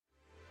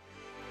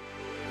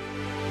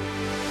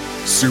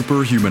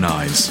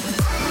Superhumanize.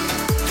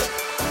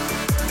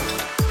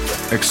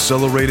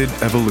 Accelerated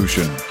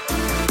evolution.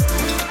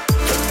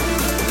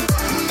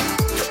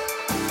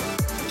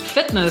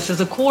 Fitness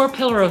is a core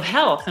pillar of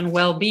health and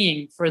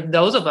well-being for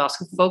those of us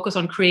who focus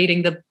on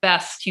creating the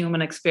best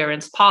human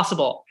experience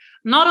possible,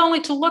 not only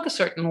to look a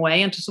certain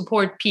way and to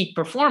support peak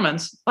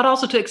performance, but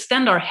also to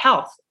extend our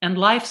health and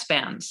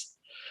lifespans.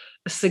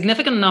 A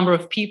significant number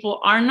of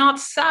people are not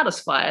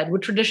satisfied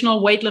with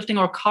traditional weightlifting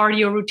or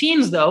cardio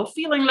routines, though,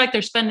 feeling like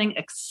they're spending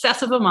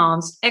excessive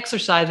amounts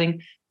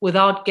exercising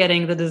without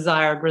getting the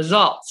desired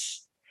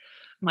results.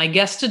 My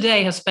guest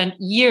today has spent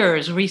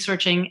years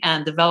researching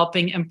and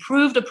developing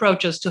improved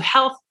approaches to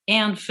health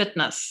and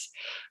fitness.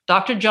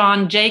 Dr.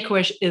 John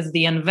Jaquish is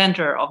the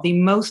inventor of the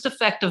most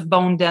effective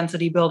bone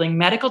density building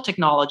medical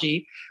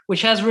technology,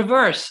 which has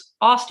reversed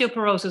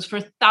osteoporosis for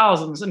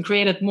thousands and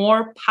created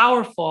more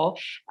powerful,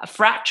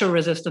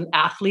 fracture-resistant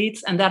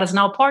athletes, and that is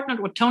now partnered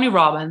with Tony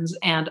Robbins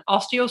and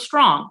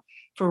OsteoStrong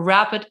for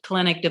rapid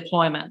clinic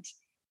deployment.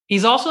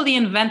 He's also the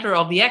inventor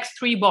of the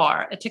X3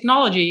 bar, a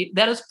technology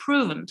that is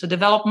proven to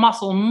develop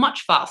muscle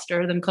much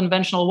faster than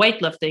conventional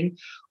weightlifting,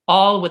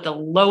 all with the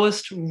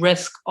lowest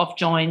risk of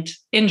joint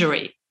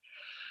injury.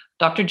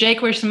 Dr.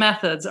 Jaquish's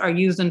methods are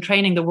used in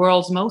training the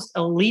world's most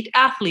elite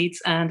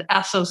athletes and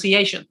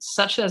associations,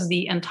 such as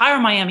the entire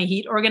Miami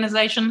Heat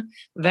organization,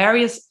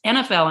 various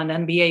NFL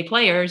and NBA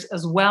players,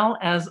 as well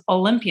as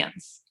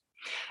Olympians.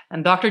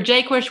 And Dr.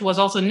 Jaquish was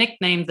also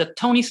nicknamed the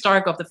Tony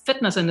Stark of the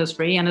fitness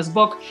industry, and his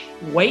book,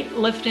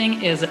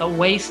 Weightlifting is a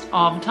Waste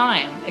of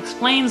Time,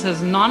 explains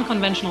his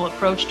non-conventional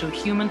approach to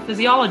human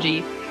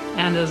physiology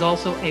and is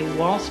also a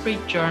Wall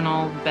Street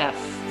Journal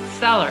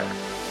bestseller.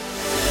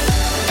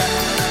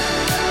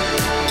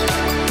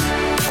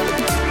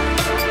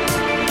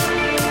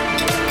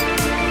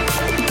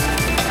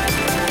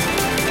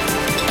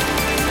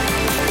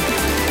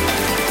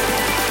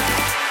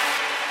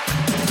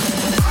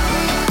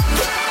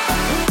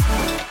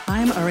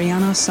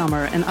 Ariana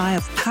Summer, and I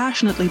have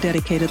passionately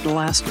dedicated the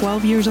last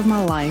 12 years of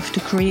my life to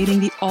creating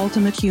the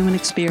ultimate human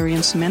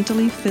experience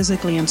mentally,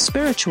 physically, and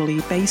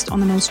spiritually based on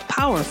the most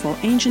powerful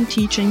ancient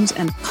teachings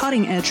and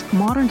cutting-edge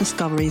modern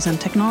discoveries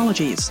and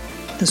technologies.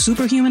 The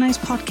Superhumanize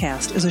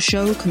podcast is a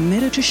show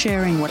committed to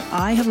sharing what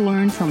I have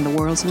learned from the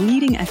world's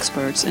leading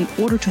experts in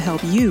order to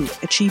help you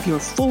achieve your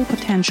full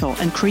potential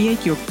and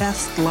create your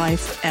best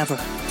life ever.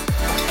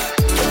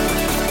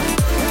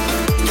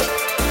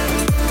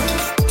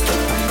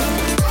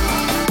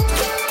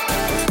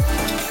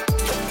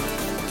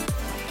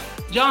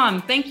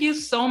 John, thank you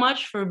so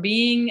much for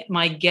being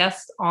my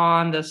guest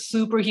on the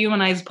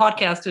Superhumanized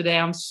podcast today.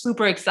 I'm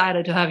super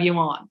excited to have you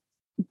on.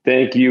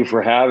 Thank you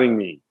for having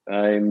me.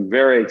 I'm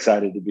very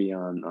excited to be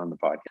on the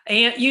podcast.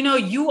 And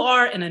you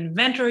are an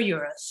inventor,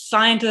 you're a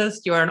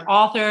scientist, you're an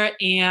author,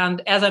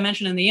 and as I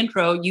mentioned in the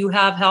intro, you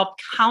have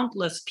helped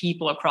countless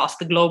people across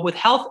the globe with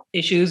health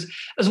issues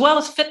as well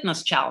as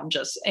fitness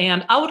challenges.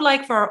 And I would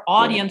like for our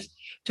audience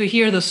to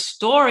hear the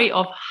story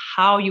of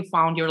how you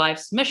found your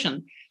life's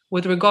mission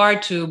with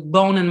regard to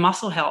bone and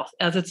muscle health,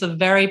 as it's a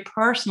very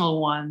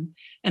personal one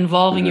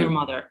involving your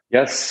mother.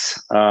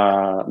 Yes.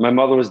 My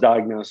mother was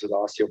diagnosed with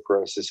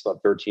osteoporosis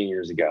about 13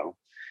 years ago.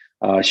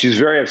 She was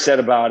very upset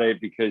about it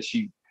because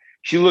she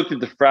looked at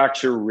the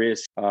fracture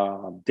risk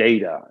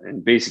data.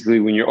 And basically,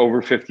 when you're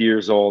over 50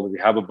 years old, if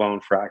you have a bone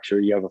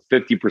fracture, you have a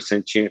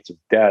 50% chance of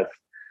death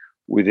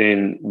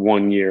within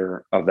 1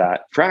 year of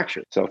that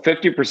fracture. So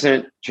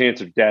 50%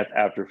 chance of death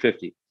after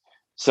 50.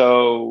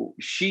 So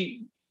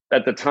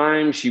at the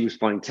time, she was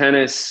playing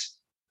tennis.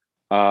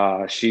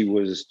 She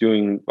was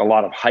doing a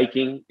lot of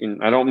hiking.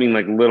 And I don't mean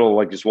like little,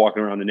 like just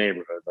walking around the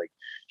neighborhood. Like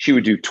she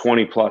would do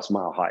 20 plus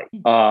mile hike.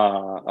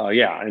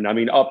 And I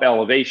mean, up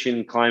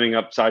elevation, climbing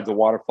up sides of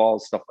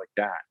waterfalls, stuff like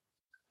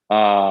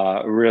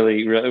that.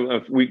 Really,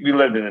 we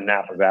lived in the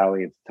Napa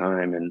Valley at the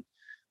time, and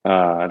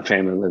the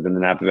family lived in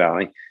the Napa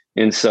Valley.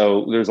 And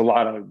so there's a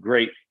lot of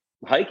great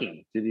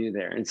hiking to do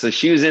there. And so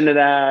she was into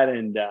that.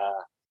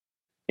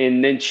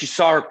 And then she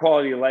saw her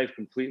quality of life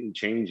completely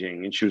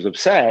changing, and she was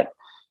upset.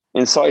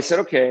 And so I said,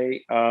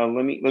 okay,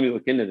 let me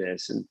look into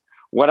this. And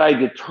what I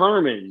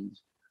determined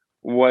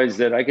was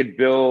that I could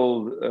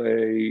build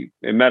a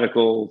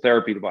medical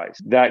therapy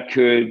device that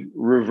could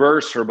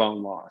reverse her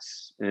bone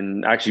loss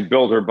and actually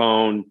build her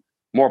bone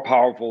more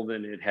powerful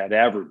than it had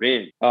ever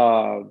been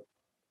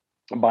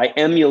by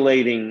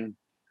emulating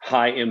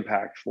high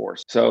impact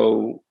force.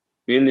 So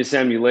in this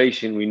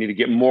emulation, we need to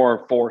get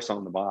more force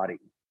on the body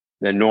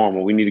than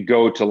normal. We need to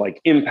go to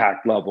like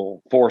impact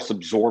level force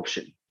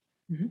absorption.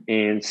 Mm-hmm.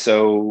 And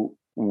so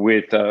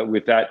with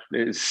that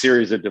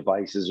series of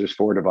devices, there's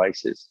 4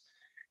 devices,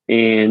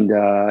 and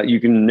you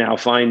can now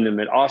find them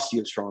at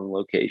OsteoStrong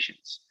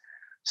locations.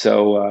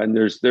 So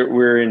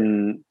we're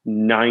in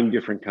 9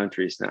 different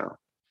countries now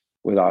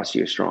with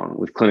OsteoStrong,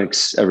 with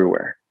clinics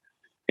everywhere.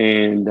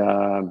 And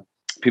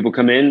people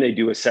come in, they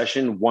do a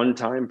session 1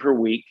 time per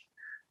week.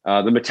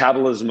 The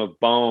metabolism of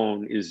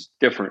bone is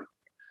different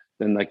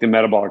than like the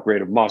metabolic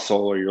rate of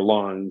muscle or your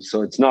lungs.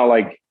 So it's not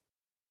like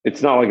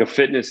it's not like a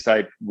fitness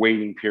type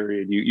waiting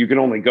period. You can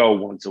only go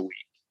once a week.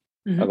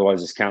 Mm-hmm.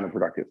 Otherwise it's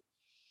counterproductive.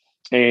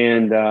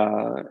 And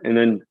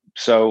then,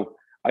 so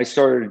I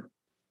started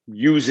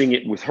using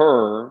it with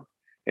her.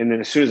 And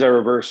then as soon as I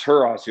reversed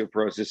her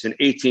osteoporosis in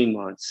 18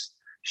 months,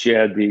 she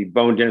had the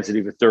bone density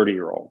of a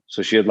 30-year-old.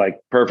 So she had like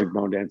perfect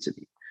bone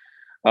density.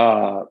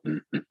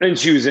 And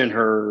she was in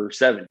her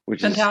 70s,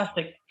 which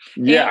fantastic. is,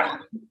 yeah.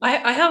 And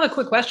I have a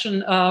quick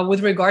question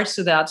with regards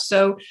to that.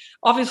 So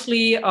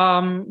obviously,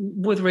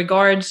 with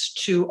regards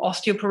to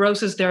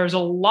osteoporosis, there's a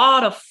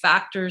lot of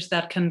factors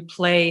that can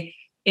play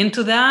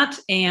into that.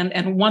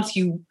 And once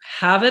you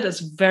have it, it's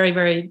very,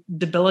 very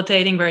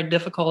debilitating, very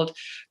difficult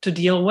to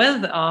deal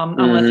with,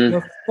 unless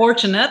you're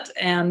fortunate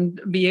and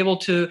be able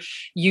to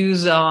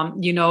use,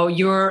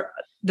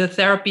 the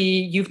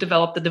therapy you've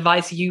developed, the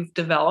device you've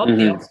developed,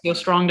 the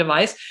OsteoStrong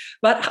device.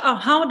 But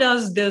how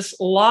does this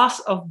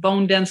loss of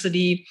bone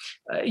density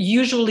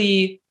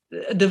usually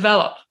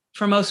develop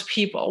for most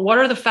people? What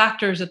are the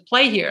factors at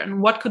play here?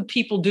 And what could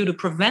people do to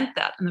prevent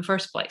that in the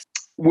first place?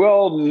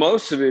 Well,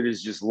 most of it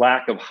is just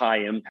lack of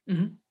high impact.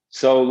 Mm-hmm.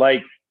 So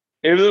like,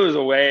 if there was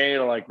a way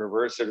to like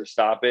reverse it or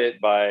stop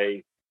it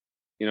by,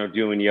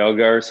 doing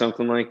yoga or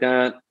something like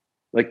that,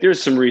 like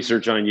there's some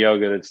research on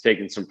yoga that's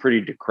taken some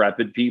pretty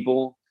decrepit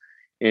people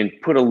and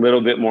put a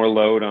little bit more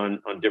load on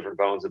different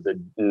bones that they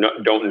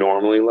don't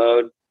normally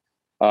load.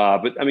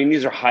 But I mean,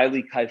 these are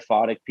highly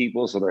kyphotic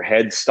people, so their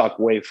head's stuck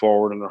way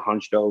forward and they're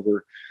hunched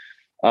over.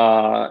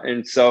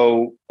 And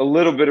so a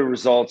little bit of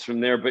results from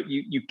there, but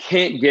you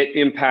can't get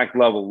impact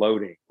level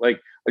loading.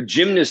 Like a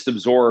gymnast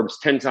absorbs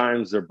 10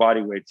 times their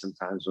body weight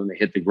sometimes when they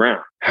hit the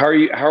ground. How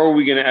are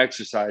we going to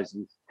exercise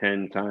with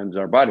 10 times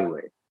our body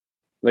weight?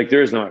 Like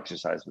there is no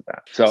exercise with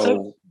that.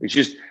 So it's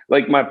just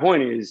like, my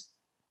point is,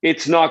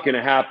 it's not going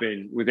to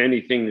happen with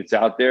anything that's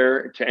out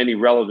there to any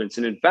relevance.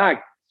 And in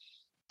fact,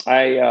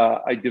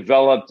 I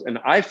developed an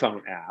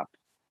iPhone app,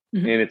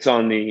 and it's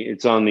on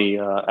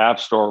the App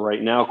Store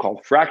right now,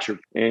 called Fracture.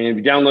 And if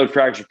you download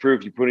Fracture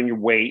Proof, you put in your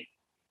weight,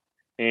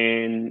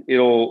 and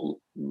it'll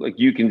like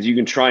you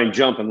can try and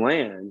jump and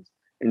land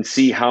and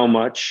see how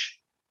much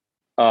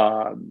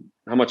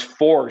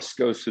force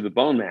goes through the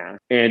bone mass,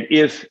 and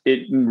if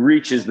it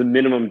reaches the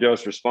minimum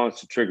dose response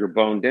to trigger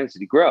bone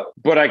density growth.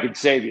 But I could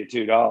save you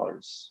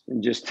 $2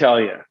 and just tell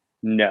you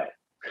no.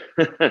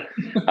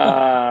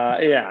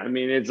 I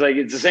mean, it's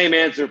the same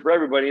answer for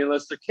everybody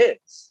unless they're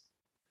kids.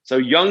 So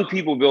young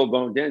people build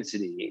bone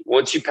density.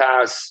 Once you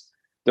pass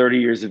 30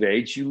 years of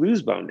age, you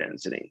lose bone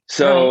density.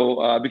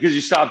 So because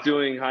you stop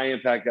doing high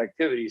impact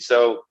activity.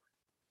 So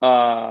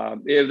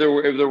if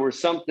there were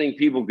something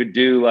people could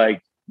do,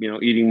 like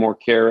eating more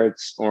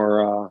carrots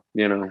or,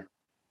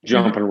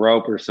 jumping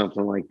rope or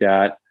something like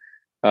that.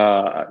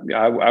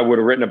 I would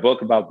have written a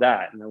book about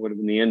that, and that would have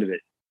been the end of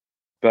it.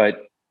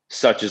 But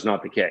such is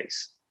not the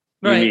case.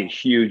 You need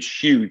huge,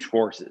 huge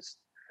forces.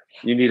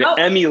 You need to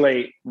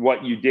emulate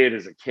what you did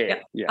as a kid.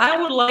 Yeah.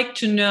 I would like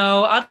to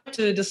know, I'd like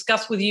to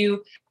discuss with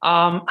you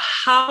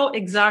how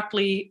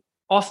exactly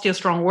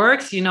OsteoStrong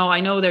works. I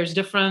know there's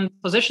different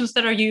positions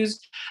that are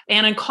used.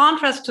 And in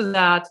contrast to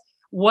that,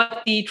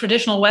 what the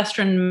traditional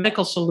Western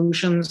medical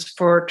solutions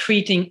for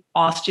treating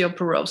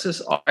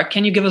osteoporosis are.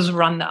 Can you give us a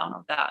rundown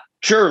of that?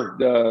 Sure.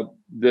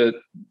 The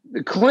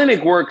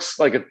clinic works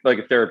like a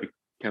therapy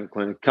kind of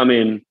clinic. Come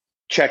in,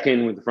 check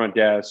in with the front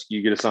desk.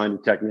 You get assigned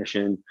a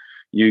technician.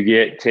 You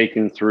get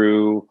taken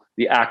through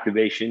the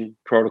activation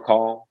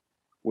protocol,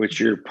 which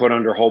you're put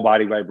under whole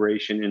body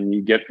vibration, and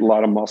you get a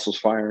lot of muscles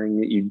firing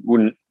that you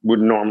wouldn't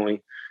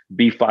normally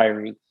be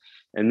firing.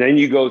 And then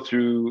you go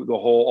through the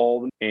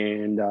whole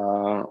and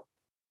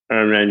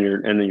then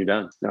you're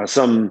done. Now,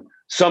 some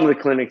of the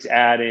clinics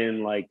add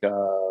in like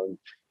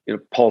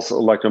pulse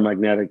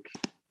electromagnetic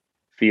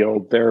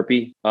field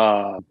therapy,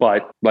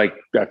 but like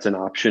that's an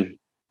option.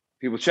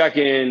 People check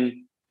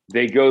in,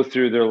 they go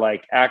through their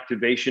like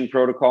activation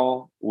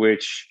protocol,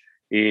 which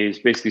is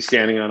basically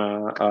standing on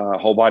a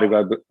whole body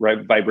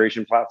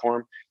vibration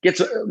platform,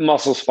 gets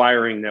muscles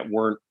firing that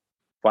weren't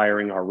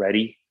firing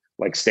already,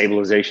 like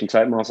stabilization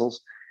type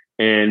muscles.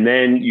 And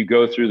then you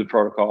go through the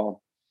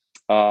protocol.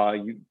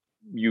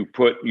 You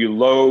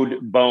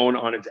load bone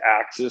on its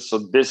axis. So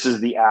this is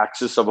the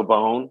axis of a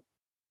bone.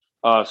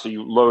 So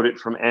you load it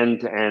from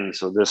end to end.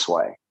 So this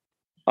way.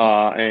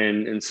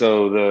 And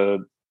so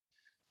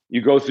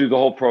you go through the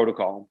whole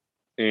protocol,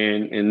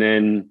 and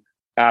then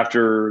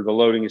after the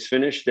loading is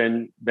finished,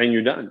 then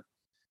you're done.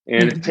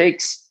 And it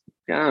takes,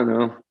 I don't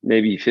know,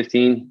 maybe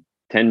 10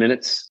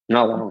 minutes,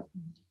 not long,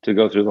 to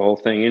go through the whole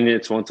thing. And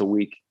it's once a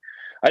week.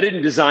 I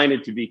didn't design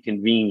it to be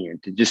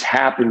convenient. It just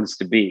happens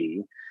to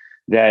be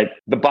that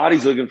the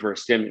body's looking for a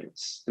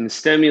stimulus. And the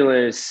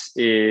stimulus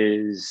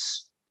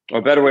is, or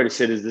a better way to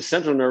say it is, the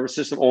central nervous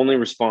system only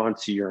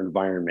responds to your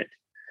environment.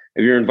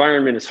 If your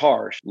environment is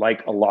harsh,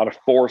 like a lot of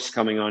force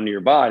coming onto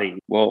your body,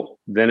 well,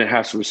 then it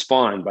has to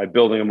respond by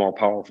building a more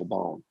powerful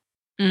bone.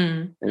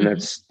 And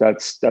that's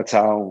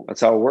how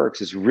it works.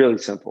 It's really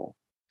simple.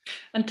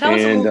 And tell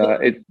us a little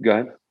bit. Go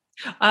ahead.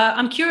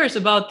 I'm curious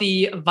about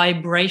the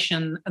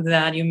vibration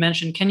that you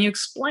mentioned. Can you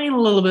explain a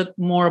little bit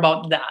more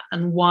about that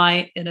and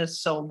why it is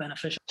so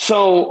beneficial?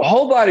 So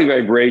whole body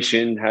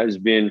vibration has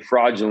been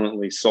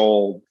fraudulently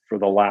sold for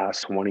the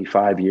last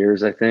 25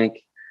 years, I think.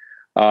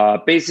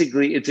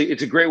 Basically, it's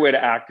a great way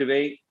to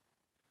activate,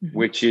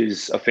 which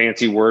is a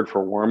fancy word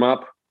for warm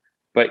up.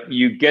 But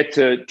you get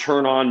to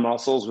turn on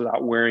muscles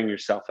without wearing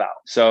yourself out.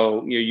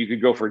 So you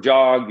could go for a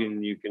jog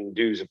and you can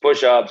do some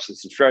push-ups and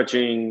some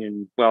stretching,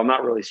 and well,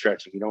 not really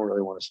stretching. You don't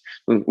really want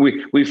to.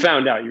 We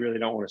found out you really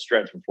don't want to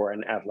stretch before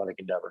an athletic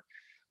endeavor.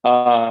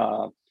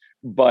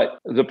 But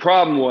the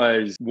problem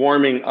was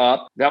warming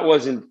up. That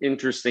wasn't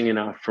interesting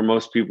enough for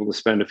most people to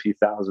spend a few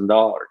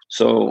 $1,000s.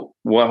 So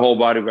what whole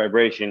body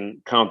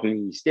vibration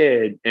companies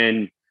did,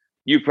 and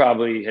you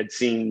probably had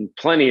seen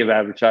plenty of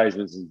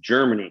advertisements in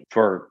Germany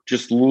for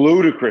just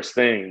ludicrous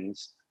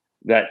things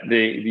that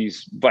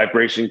these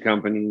vibration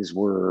companies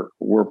were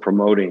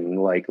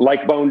promoting, like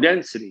bone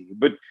density.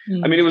 But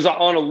I mean, it was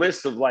on a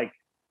list of like,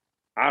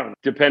 I don't know,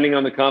 depending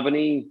on the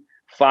company,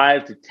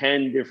 5 to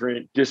 10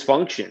 different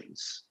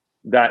dysfunctions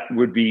that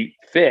would be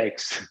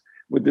fixed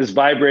with this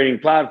vibrating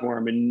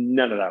platform, and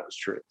none of that was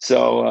true.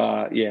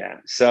 So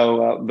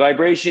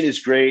vibration is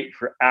great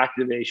for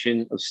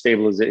activation of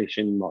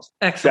stabilization muscle.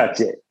 Excellent. That's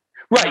it,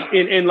 right?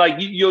 And like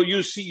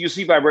you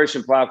see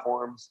vibration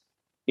platforms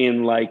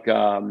in like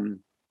the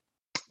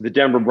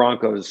Denver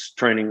Broncos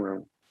training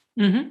room,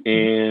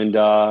 and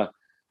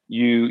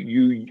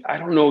you I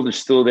don't know if they're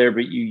still there,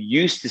 but you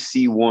used to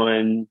see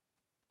one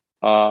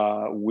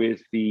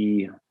with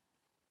the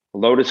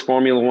Lotus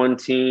Formula One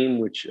team,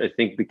 which I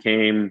think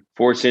became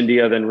Force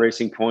India, then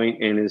Racing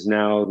Point, and is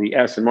now the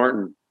Aston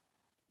Martin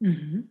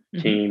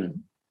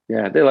team.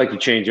 Yeah, they like to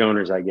change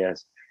owners, I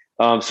guess.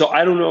 So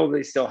I don't know if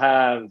they still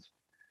have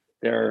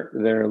their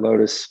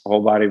Lotus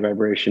whole body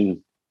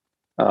vibration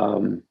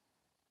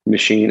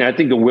machine. I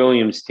think the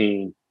Williams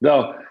team,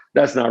 though,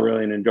 that's not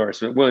really an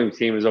endorsement. Williams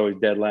team is always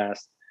dead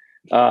last.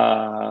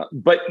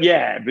 But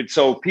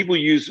so people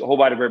use whole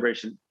body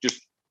vibration,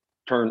 just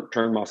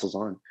turn muscles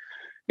on.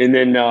 And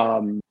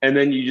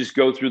then you just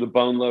go through the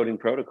bone loading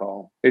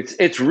protocol.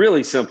 It's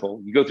really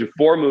simple. You go through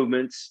 4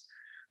 movements.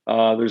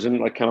 There's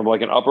kind of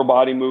like an upper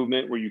body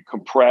movement where you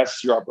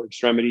compress your upper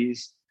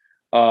extremities,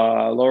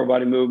 lower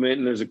body movement,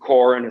 and there's a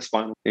core and a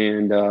spinal.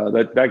 And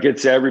that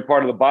gets every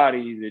part of the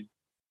body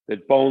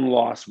that bone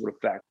loss would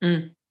affect.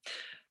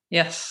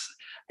 Yes.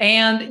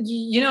 And,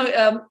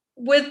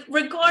 with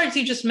regards,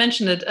 you just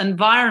mentioned it,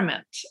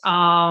 environment,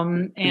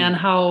 and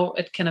how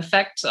it can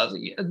affect us,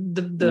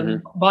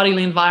 the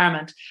bodily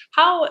environment.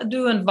 How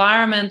do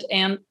environment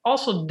and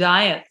also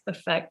diet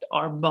affect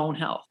our bone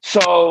health?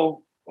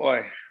 So,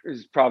 boy,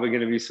 there's probably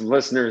going to be some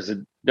listeners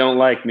that don't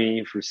like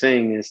me for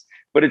saying this,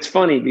 but it's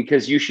funny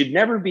because you should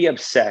never be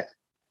upset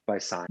by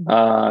science.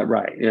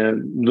 Right.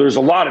 And there's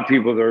a lot of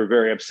people that are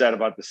very upset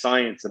about the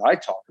science that I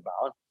talk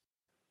about,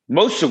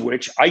 most of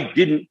which I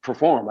didn't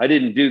perform. I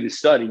didn't do the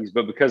studies,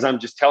 but because I'm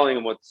just telling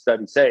them what the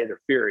studies say,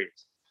 they're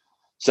furious.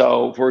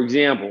 So, for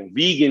example,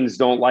 vegans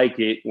don't like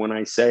it when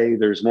I say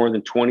there's more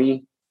than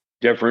 20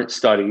 different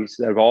studies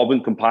that have all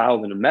been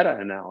compiled in a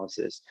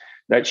meta-analysis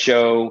that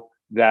show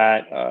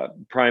that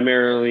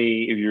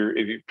primarily, if you're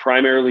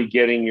primarily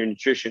getting your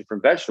nutrition from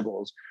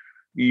vegetables,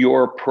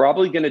 you're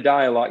probably going to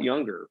die a lot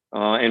younger.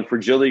 And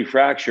fragility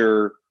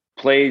fracture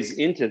plays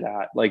into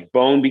that. Like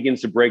bone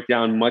begins to break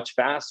down much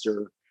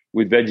faster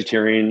with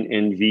vegetarian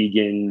and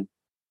vegan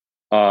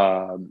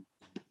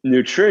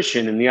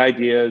nutrition. And the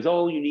idea is,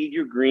 you need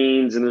your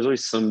greens. And there's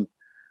always some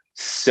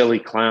silly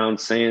clown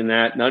saying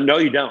that. No,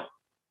 you don't.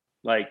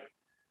 Like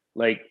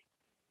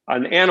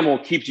an animal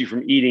keeps you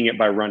from eating it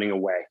by running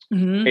away.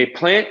 A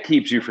plant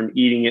keeps you from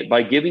eating it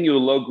by giving you a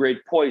low-grade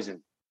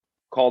poison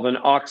called an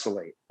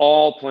oxalate.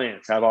 All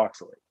plants have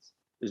oxalates.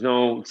 There's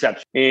no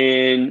exception.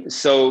 And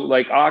so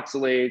like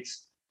oxalates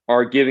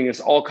are giving us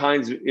all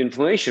kinds of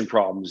inflammation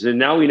problems. And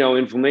now we know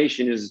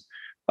inflammation is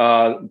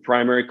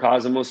primary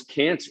cause of most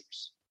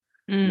cancers.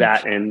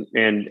 That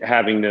and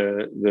having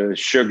the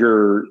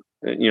sugar,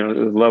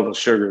 the level of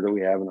sugar that we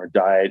have in our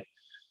diet,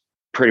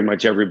 pretty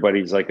much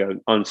everybody's like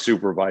an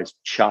unsupervised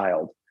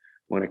child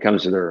when it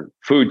comes to their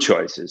food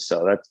choices.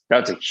 So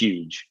that's a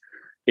huge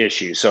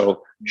issue.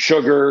 So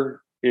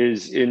sugar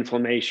is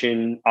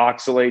inflammation,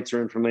 oxalates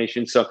are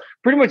inflammation. So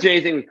pretty much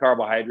anything with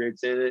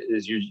carbohydrates in it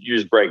is you're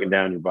just breaking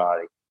down your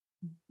body.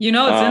 It's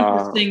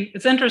interesting.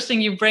 It's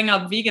interesting you bring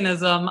up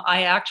veganism.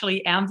 I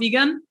actually am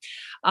vegan.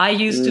 I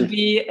used to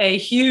be a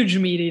huge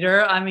meat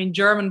eater. I mean,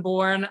 German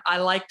born. I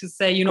like to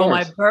say,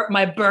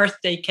 my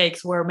birthday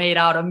cakes were made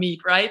out of meat,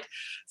 right?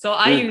 So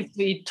I used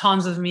to eat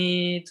tons of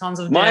meat, tons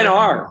of Mine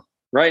are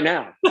right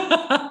now. So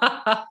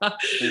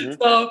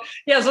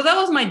that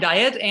was my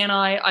diet. And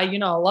I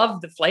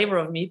love the flavor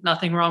of meat.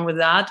 Nothing wrong with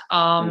that.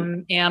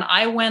 And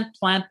I went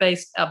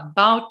plant-based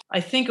about, I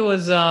think it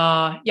was,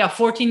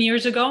 14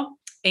 years ago.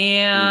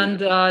 And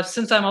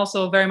since I'm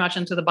also very much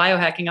into the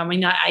biohacking, I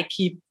mean,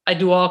 I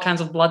do all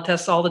kinds of blood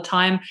tests all the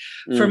time.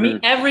 For me,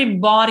 every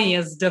body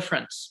is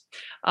different.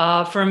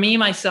 For me,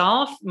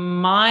 myself,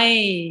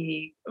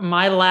 my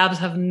labs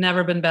have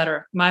never been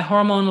better. My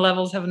hormone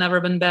levels have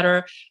never been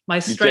better. My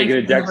You strength taking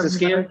a has never DEXA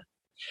been better. scan?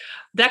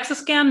 DEXA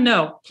scan?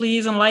 No.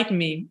 Please enlighten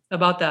me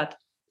about that.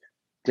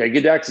 Take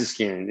a DEXA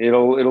scan.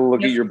 It'll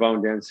look at Yes. your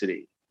bone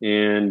density,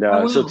 and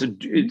I so will.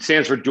 it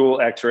stands for dual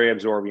X-ray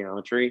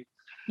absorptiometry.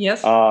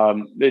 Yes.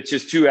 It's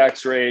just two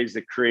X-rays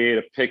that create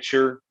a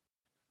picture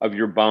of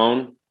your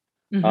bone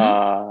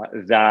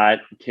that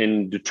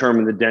can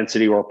determine the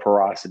density or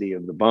porosity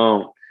of the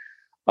bone.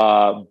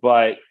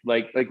 But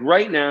like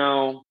right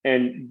now,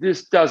 and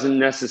this doesn't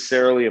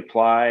necessarily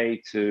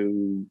apply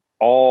to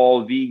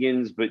all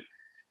vegans, but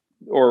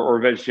or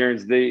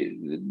vegetarians,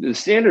 the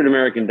standard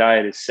American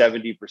diet is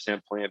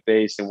 70%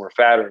 plant-based, and we're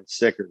fatter and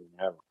sicker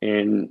than ever.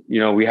 And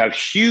we have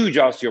huge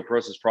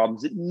osteoporosis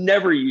problems that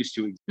never used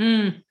to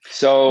exist.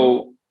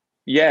 So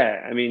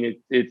yeah, I mean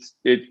it's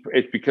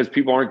because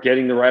people aren't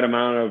getting the right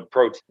amount of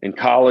protein and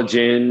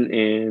collagen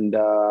and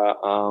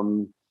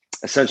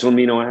essential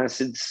amino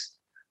acids.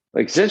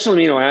 Like essential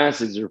amino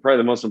acids are probably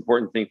the most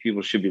important thing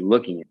people should be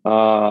looking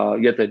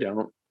at. Yet they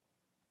don't.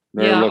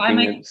 They're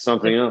looking at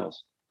something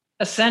else.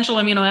 Essential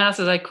amino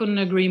acids, I couldn't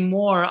agree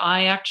more.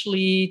 I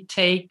actually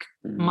take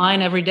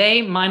mine every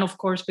day. Mine, of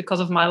course, because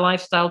of my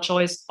lifestyle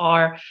choice,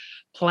 are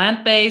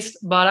plant-based.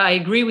 But I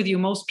agree with you.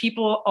 Most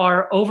people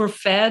are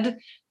overfed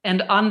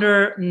and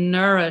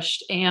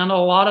undernourished. And a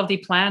lot of the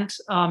plant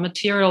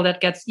material that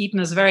gets eaten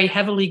is very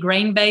heavily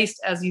grain-based,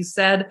 as you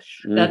said.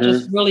 That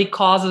just really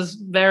causes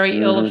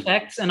very ill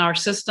effects in our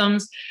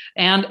systems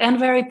and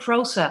very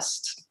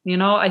processed.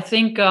 I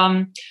think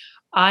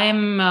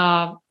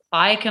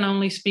I can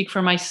only speak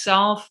for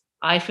myself.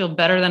 I feel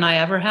better than I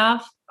ever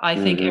have. I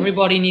think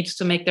everybody needs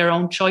to make their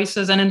own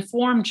choices and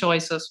informed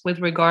choices with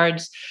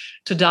regards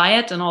to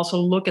diet, and also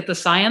look at the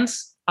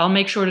science. I'll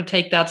make sure to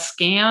take that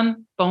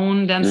scan.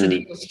 Bone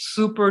density is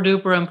super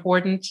duper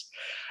important.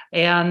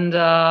 And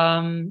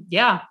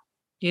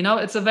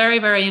it's a very,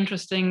 very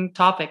interesting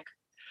topic.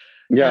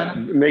 Yeah.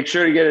 Make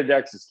sure to get a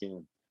DEXA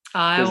scan.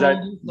 Because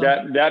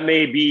that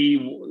may be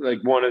like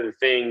one of the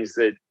things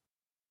that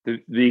the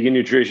vegan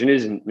nutrition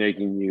isn't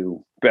making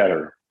you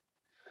better.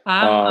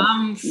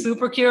 I'm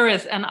super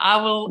curious, and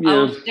I'll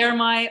share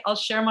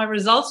my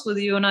results with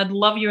you, and I'd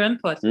love your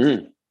input.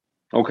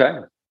 Okay.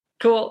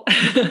 Cool.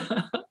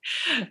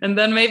 And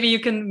then maybe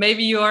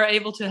you are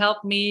able to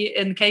help me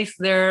in case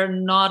they're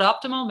not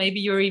optimal. Maybe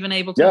you're even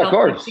able to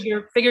help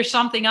me figure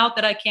something out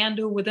that I can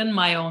do within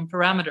my own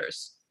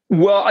parameters.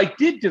 Well, I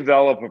did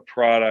develop a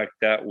product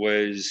that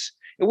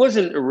it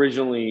wasn't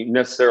originally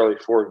necessarily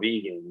for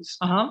vegans,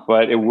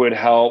 but it would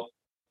help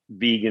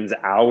vegans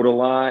out a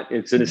lot.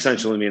 It's an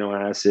essential amino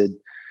acid.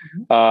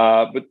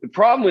 But the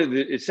problem with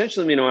the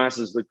essential amino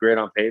acids look great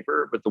on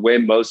paper, but the way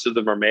most of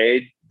them are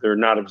made, they're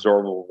not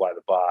absorbable by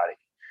the body.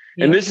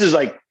 Yeah. And this is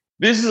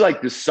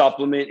like the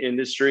supplement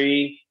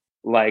industry,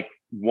 like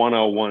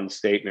 101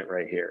 statement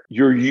right here.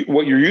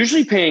 What you're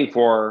usually paying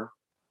for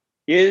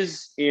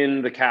is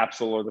in the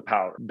capsule or the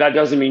powder. That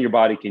doesn't mean your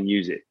body can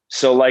use it.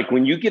 So like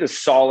when you get a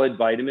solid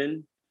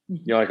vitamin,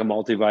 like a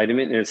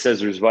multivitamin, and it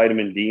says there's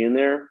vitamin D in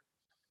there,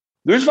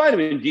 there's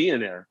vitamin D in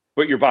there,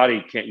 but your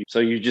body can't use it. So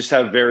you just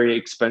have very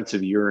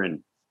expensive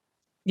urine.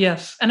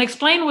 Yes. And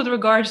explain with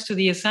regards to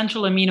the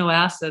essential amino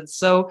acids.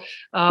 So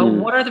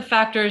what are the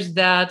factors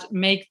that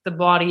make the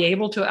body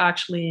able to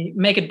actually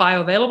make it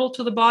bioavailable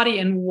to the body?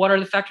 And what are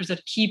the factors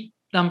that keep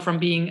them from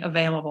being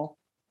available?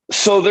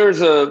 So there's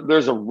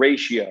a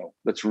ratio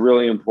that's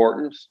really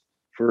important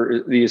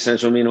for the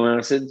essential amino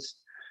acids.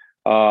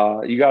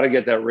 You got to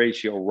get that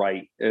ratio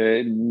right.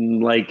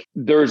 Like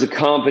there's a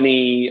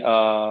company, they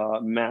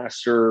call it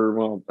Master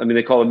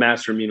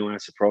Amino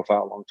Acid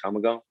Profile a long time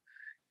ago,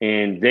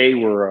 and they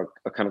were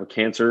a kind of a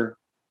cancer.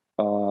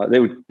 They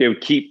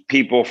would keep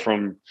people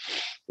from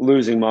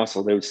losing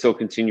muscle. They would still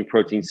continue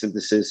protein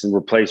synthesis and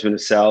replacement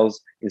of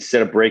cells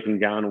instead of breaking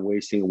down and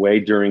wasting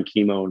away during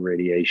chemo and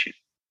radiation.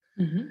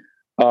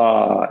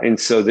 And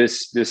so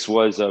this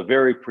was a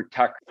very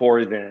protective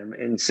for them.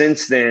 And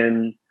since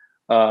then,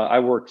 I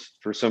worked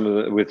with some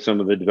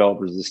of the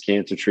developers of this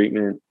cancer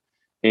treatment,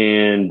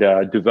 and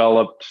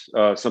developed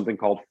something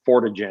called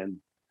Fortigen,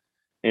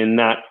 and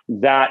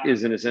that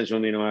is an essential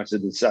amino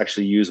acid that's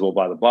actually usable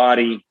by the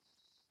body,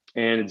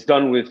 and it's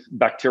done with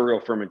bacterial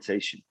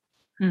fermentation.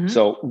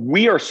 So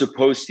we are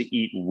supposed to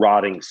eat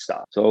rotting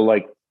stuff. So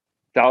like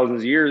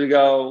thousands of years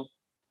ago,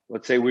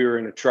 let's say we were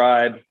in a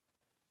tribe,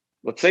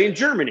 let's say in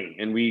Germany,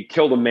 and we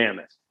killed a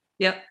mammoth.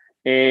 Yep.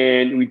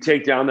 And we'd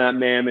take down that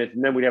mammoth,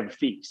 and then we'd have a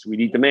feast. We'd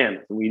eat the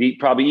mammoth, and we'd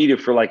probably eat it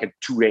for like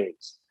 2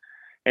 days.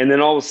 And then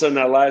all of a sudden,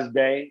 that last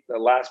day, the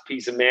last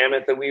piece of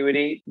mammoth that we would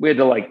eat, we had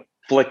to like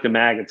flick the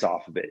maggots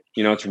off of it.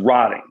 It's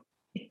rotting.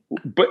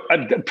 But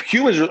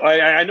humans,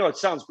 I know it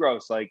sounds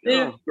gross, like,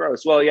 oh,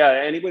 gross. Well, yeah,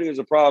 anybody who has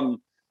a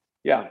problem,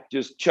 yeah,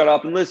 just shut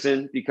up and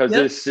listen, because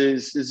this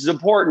is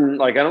important.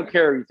 Like, I don't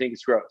care if you think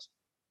it's gross.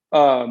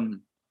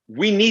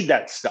 We need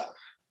that stuff.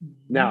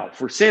 Now,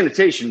 for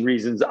sanitation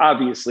reasons,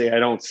 obviously, I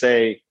don't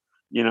say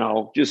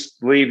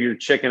just leave your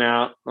chicken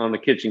out on the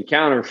kitchen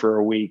counter for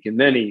a week and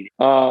then eat.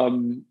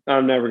 I'm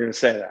never going to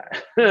say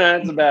that.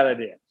 That's a bad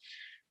idea.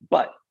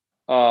 But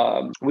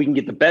we can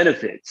get the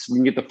benefits. We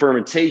can get the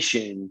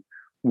fermentation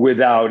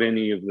without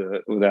any of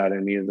the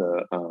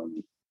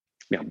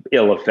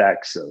ill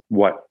effects of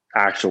what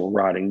actual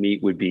rotting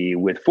meat would be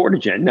with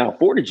Fortigen. Now,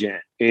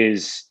 Fortigen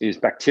is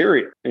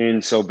bacteria,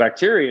 and so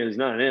bacteria is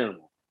not an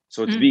animal.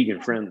 So it's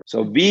vegan friendly.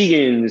 So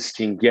vegans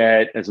can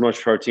get as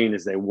much protein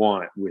as they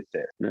want with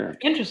it. Yeah.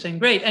 Interesting.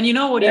 Great. And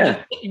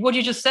what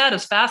you just said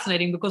is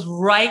fascinating, because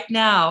right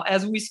now,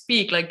 as we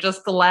speak, like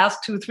just the last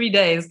 2-3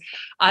 days,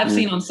 I've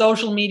seen on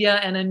social media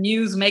and in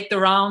news make the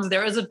rounds.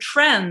 There is a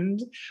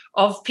trend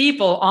of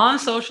people on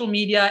social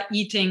media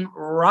eating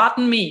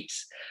rotten meat.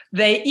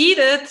 They eat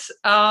it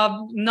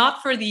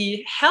not for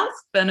the health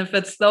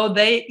benefits, though.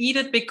 They eat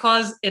it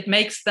because it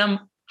makes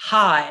them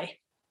high.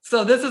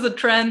 So this is a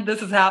trend.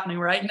 This is happening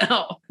right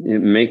now.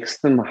 It makes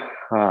them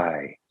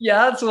high.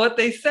 Yeah, that's what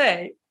they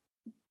say.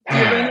 Do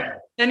you have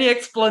any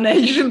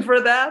explanation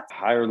for that?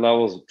 Higher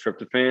levels of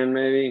tryptophan,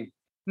 maybe?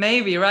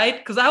 Maybe, right?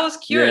 Because I was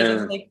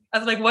curious. Yeah. I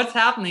was like, what's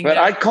happening But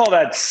there? I'd call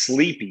that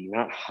sleepy,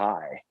 not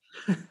high.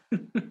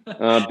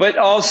 But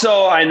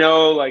also, I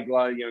know like a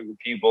lot of younger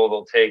people,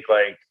 they'll take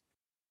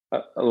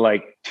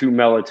like 2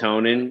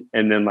 melatonin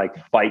and then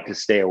like fight to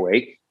stay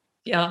awake.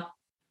 Yeah.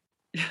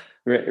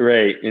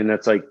 Right. And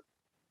that's like,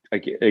 I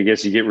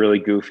guess you get really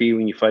goofy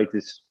when you fight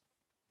this.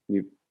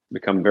 You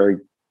become very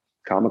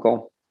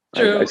comical.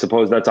 True. I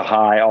suppose that's a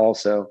high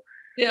also.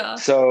 Yeah.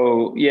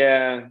 So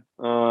yeah,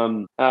 I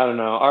don't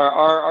know.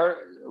 Our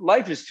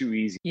life is too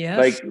easy. Yes.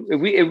 Like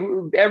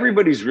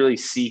everybody's really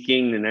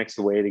seeking the next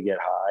way to get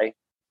high.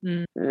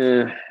 We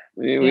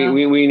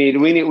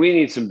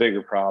need some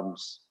bigger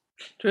problems.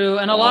 True.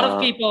 And a lot of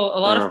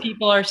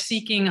people are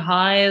seeking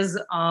highs,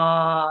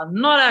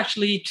 not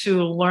actually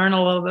to learn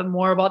a little bit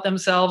more about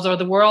themselves or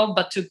the world,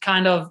 but to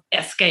kind of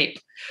escape.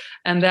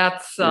 And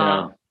that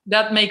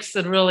makes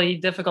it really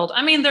difficult.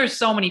 I mean, there's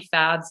so many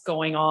fads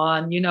going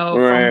on,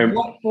 from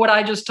what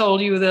I just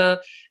told you,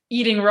 the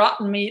eating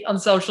rotten meat on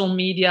social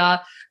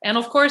media. And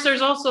of course,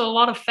 there's also a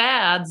lot of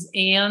fads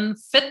and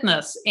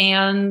fitness.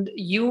 And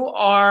you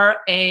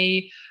are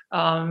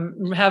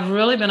have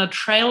really been a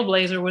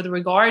trailblazer with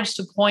regards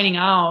to pointing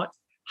out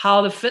how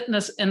the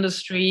fitness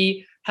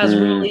industry has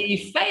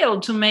really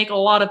failed to make a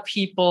lot of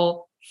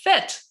people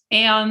fit.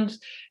 And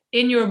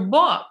in your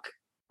book,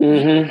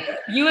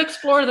 you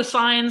explore the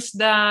science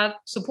that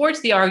supports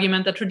the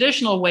argument that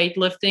traditional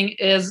weightlifting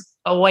is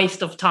a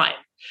waste of time.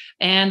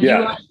 And you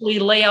actually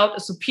lay out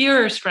a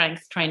superior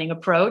strength training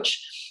approach.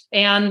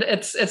 And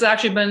it's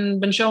actually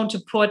been shown to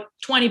put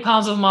 20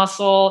 pounds of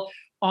muscle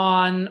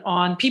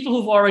on people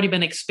who've already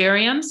been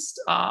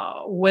experienced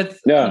with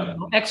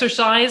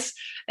exercise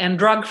and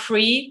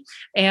drug-free.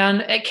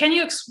 And can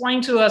you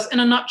explain to us in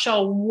a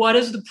nutshell, what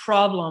is the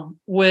problem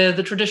with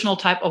the traditional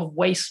type of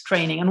waist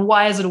training and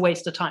why is it a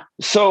waste of time?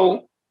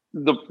 So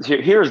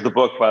here's the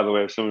book, by the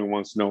way, if somebody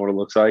wants to know what it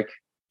looks like.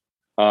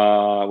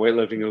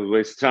 Weightlifting is a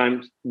waste of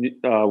time.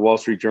 Wall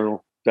Street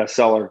Journal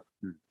bestseller.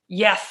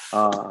 Yes.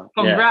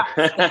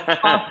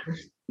 Congrats.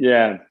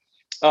 Yeah.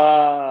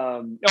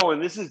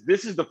 And this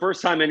is the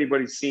first time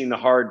anybody's seen the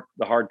hard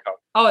cover.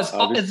 Oh, it's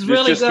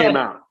really just good. Came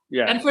out.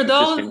 Yeah. And for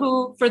those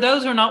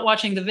who are not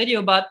watching the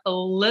video but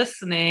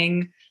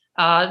listening,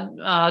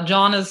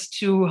 John is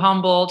too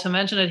humble to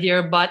mention it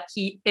here, but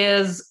he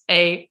is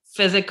a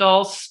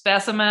physical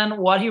specimen.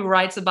 What he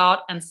writes about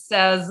and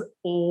says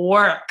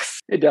works.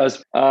 It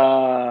does.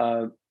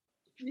 Yeah.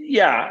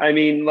 I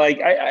mean,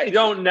 like I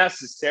don't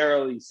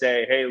necessarily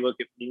say, hey, look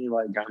at me,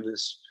 like I'm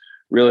this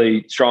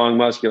really strong,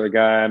 muscular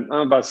guy. I'm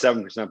about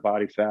 7%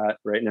 body fat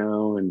right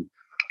now, and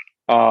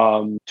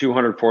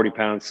 240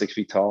 pounds, 6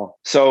 feet tall.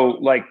 So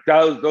like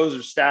those are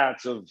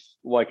stats of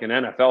like an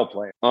NFL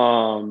player.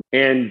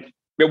 And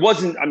it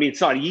wasn't, I mean,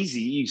 it's not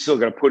easy. You still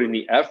got to put in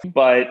the effort,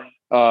 but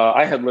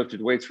I had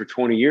lifted weights for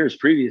 20 years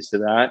previous to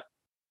that,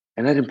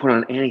 and I didn't put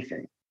on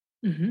anything.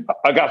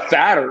 I got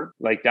fatter.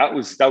 Like that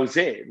was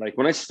it. Like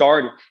when I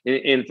started,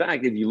 in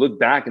fact, if you look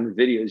back in the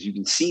videos, you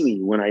can see me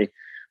when I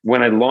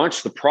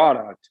launched the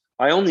product.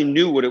 I only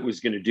knew what it was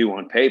going to do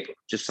on paper,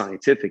 just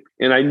scientific.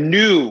 And I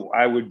knew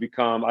I would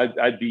become,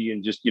 I'd be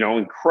in just,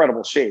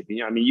 incredible shape.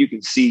 I mean, you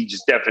can see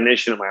just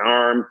definition of my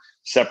arm,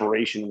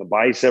 separation of the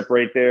bicep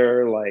right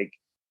there. Like,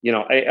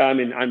 I'm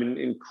in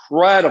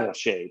incredible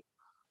shape.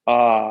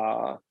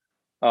 I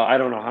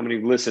don't know how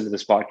many listen to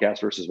this podcast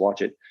versus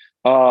watch it.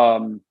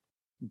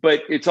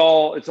 But it's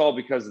all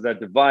because of that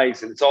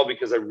device. And it's all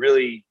because I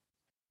really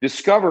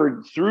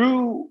discovered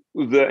through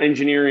the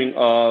engineering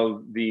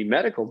of the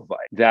medical device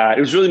that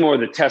it was really more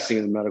the testing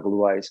of the medical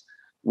device,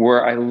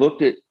 where I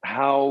looked at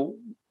how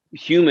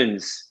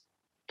humans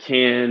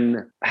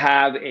can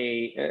have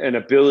an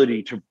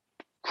ability to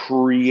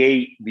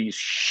create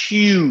these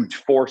huge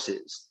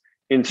forces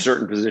in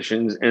certain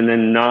positions and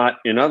then not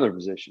in other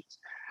positions.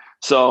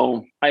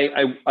 So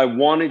I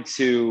wanted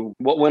to,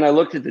 when I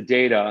looked at the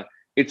data,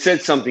 it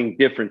said something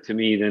different to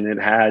me than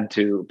it had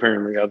to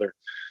apparently other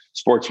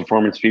sports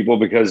performance people,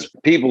 because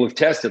people have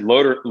tested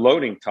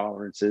loading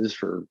tolerances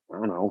for, I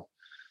don't know,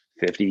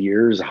 50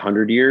 years,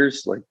 100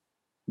 years. Like,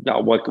 no,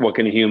 what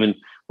can a human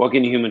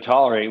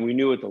tolerate? And we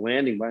knew what the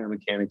landing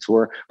biomechanics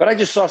were, but I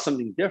just saw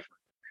something different.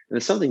 And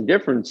the something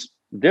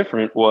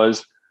different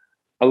was,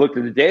 I looked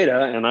at the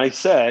data and I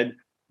said,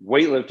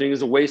 weightlifting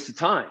is a waste of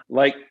time.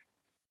 Like,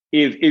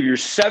 if you're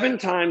 7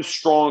 times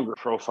stronger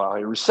profile,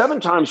 you're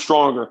 7 times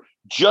stronger,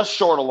 just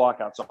short of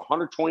lockout, so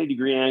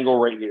 120-degree angle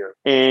right here,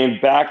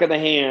 and back of the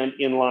hand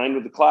in line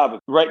with the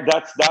clavicle, right?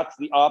 That's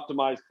the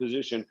optimized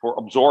position for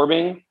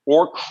absorbing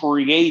or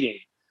creating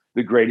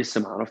the greatest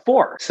amount of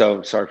force.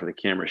 So sorry for the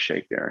camera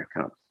shake there. I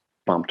kind of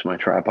bumped my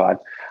tripod.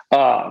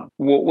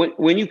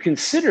 When you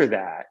consider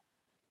that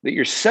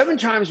you're 7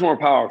 times more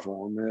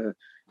powerful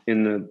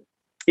in the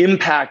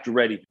impact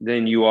ready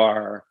than you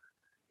are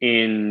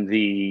in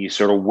the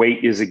sort of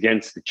weight is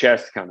against the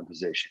chest kind of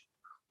position,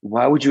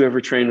 why would you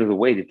ever train with a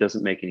weight? It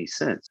doesn't make any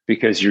sense,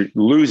 because you're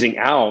losing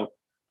out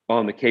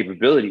on the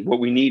capability. What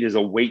we need is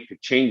a weight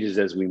that changes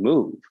as we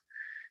move.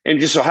 And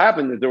it just so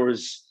happened that there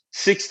was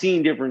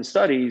 16 different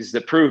studies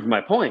that proved my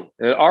point.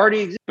 It already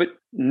exists, but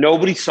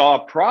nobody saw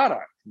a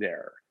product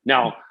there.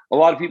 Now, a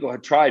lot of people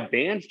have tried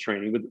band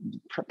training, but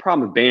the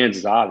problem with bands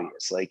is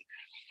obvious. Like,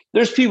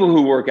 there's people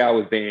who work out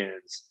with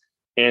bands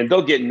and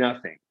they'll get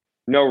nothing.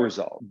 No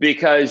result,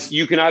 because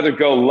you can either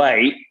go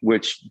light,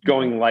 which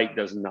going light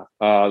does nothing.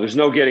 There's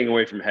no getting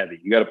away from heavy.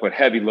 You got to put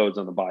heavy loads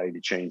on the body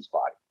to change the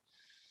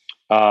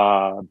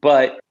body.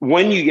 But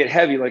when you get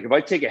heavy, like if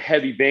I take a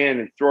heavy band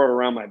and throw it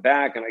around my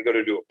back and I go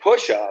to do a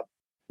push-up,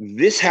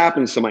 this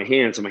happens to my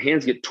hands. So my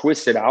hands get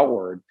twisted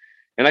outward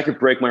and I could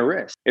break my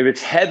wrist if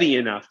it's heavy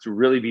enough to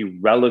really be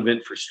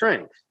relevant for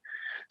strength.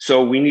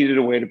 So we needed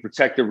a way to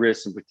protect the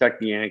wrists and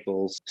protect the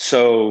ankles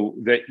so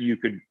that you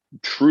could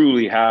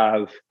truly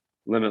have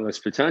limitless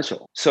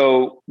potential.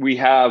 So we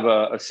have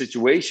a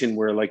situation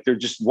where, like, there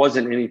just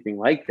wasn't anything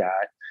like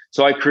that.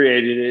 So I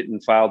created it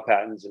and filed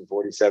patents in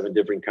 47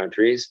 different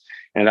countries.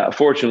 And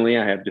fortunately,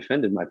 I have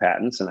defended my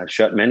patents and I've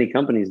shut many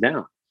companies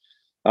down.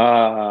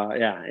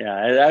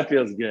 Yeah, that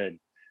feels good.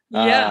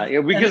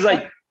 Because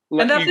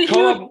and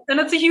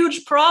that's a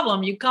huge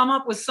problem. You come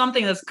up with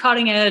something that's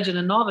cutting edge and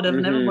innovative,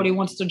 and everybody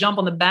wants to jump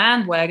on the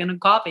bandwagon and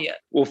copy it.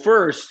 Well,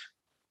 first,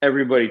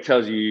 everybody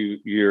tells you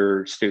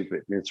you're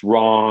stupid and it's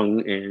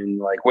wrong, and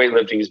like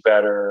weightlifting is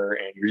better,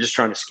 and you're just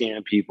trying to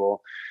scam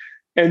people.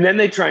 And then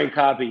they try and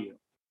copy you.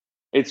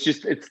 It's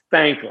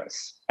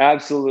thankless,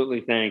 absolutely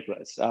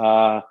thankless.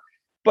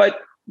 But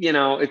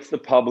it's the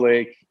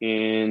public,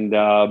 and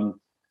a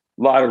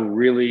lot of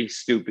really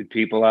stupid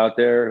people out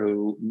there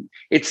who,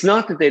 it's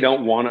not that they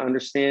don't want to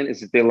understand,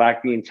 it's that they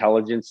lack the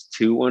intelligence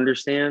to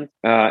understand.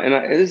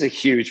 It is a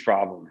huge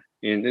problem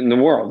in the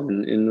world,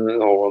 in the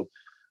whole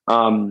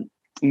world.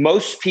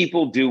 Most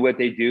people do what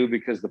they do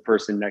because the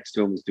person next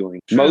to them is doing.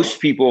 True. Most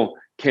people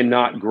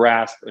cannot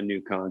grasp a new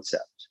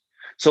concept.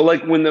 So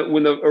like when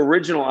the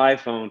original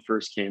iPhone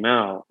first came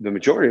out, the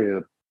majority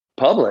of the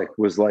public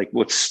was like,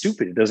 well, it's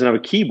stupid. It doesn't have a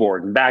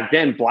keyboard. And back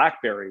then,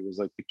 BlackBerry was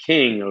like the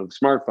king of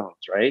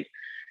smartphones, right?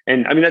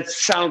 And I mean, that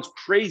sounds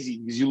crazy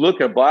because you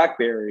look at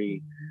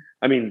BlackBerry,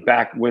 I mean,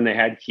 back when they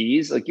had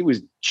keys, like it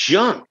was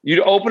junk.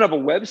 You'd open up a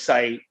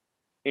website,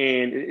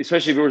 and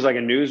especially if it was like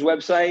a news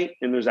website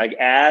and there's like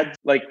ads,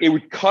 like it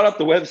would cut up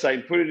the website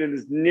and put it in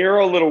this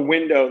narrow little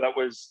window that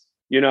was,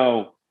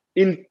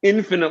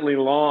 infinitely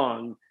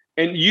long.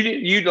 And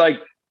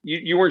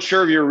you weren't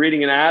sure if you were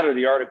reading an ad or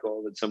the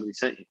article that somebody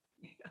sent you,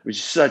 which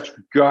is such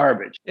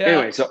garbage. Yeah.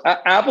 Anyway, so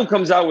Apple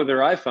comes out with their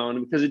iPhone,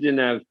 and because it didn't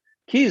have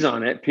keys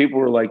on it, people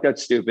were like,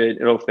 that's stupid,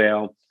 it'll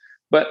fail.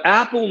 But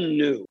Apple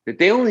knew that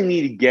they only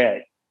need to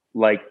get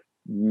like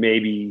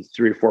maybe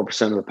 3 or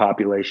 4% of the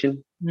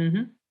population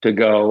to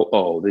go,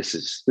 oh, this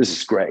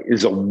is great. This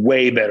is a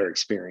way better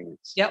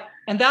experience. Yep.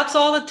 And that's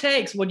all it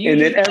takes. And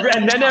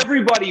then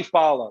everybody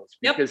follows,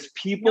 because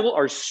people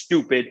are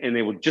stupid and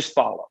they will just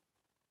follow.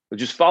 They'll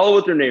just follow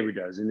what their neighbor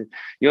does. And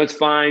it's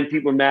fine.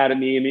 People are mad at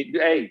me. I mean,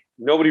 hey,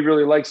 nobody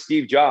really likes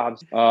Steve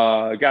Jobs.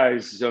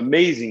 Guy's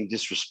amazing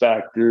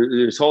disrespect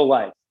his whole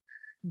life.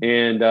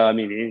 And I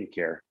mean, he didn't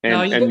care.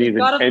 And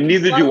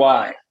neither do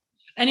I.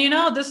 And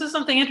this is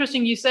something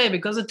interesting you say,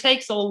 because it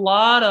takes a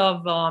lot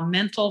of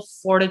mental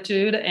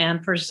fortitude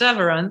and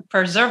perseverance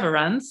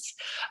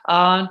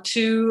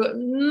to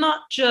not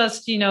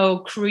just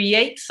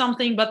create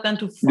something, but then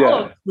to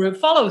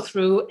follow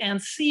through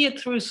and see it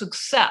through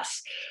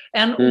success.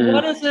 And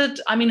what is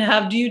it? I mean,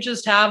 do you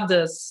just have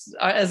this?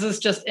 Is this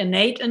just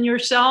innate in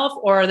yourself,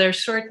 or are there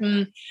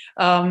certain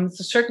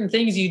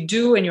things you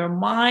do in your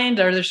mind?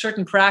 Are there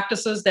certain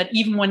practices that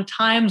even when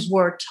times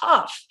were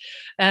tough?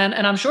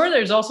 And I'm sure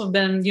there's also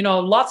been,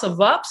 lots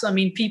of ups. I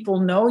mean, people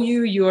know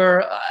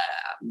you're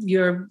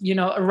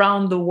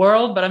around the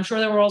world, but I'm sure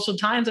there were also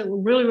times that were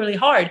really, really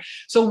hard.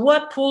 So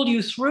what pulled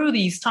you through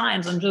these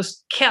times and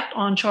just kept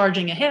on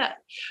charging ahead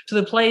to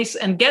the place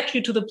and get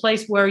you to the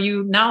place where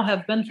you now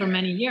have been for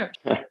many years?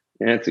 Yeah,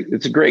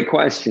 it's a great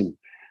question.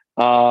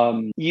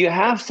 You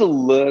have to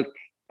look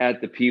at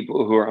the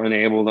people who are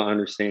unable to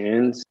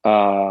understand,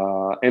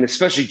 and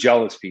especially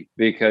jealous people,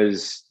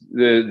 because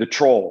the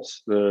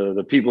trolls,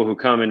 the people who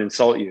come and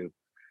insult you,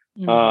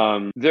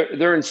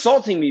 they're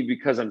insulting me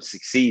because I'm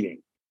succeeding.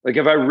 Like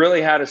if I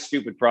really had a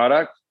stupid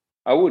product,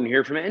 I wouldn't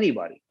hear from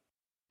anybody.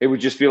 It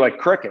would just be like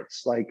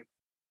crickets, like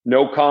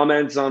no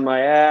comments on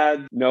my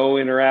ad, no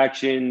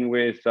interaction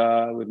with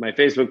my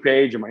Facebook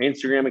page or my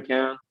Instagram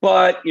account.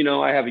 But,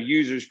 I have a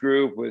users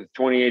group with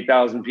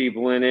 28,000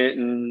 people in it,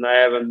 and I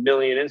have 1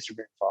 million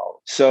Instagram followers.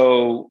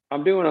 So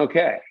I'm doing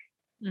okay.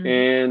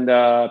 And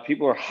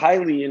people are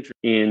highly interested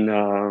in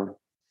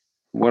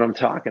what I'm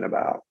talking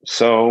about.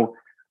 So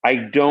I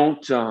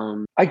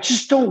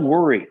just don't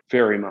worry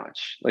very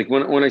much. Like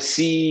when I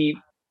see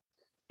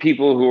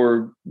people who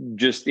are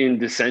just in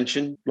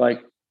dissension,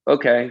 like,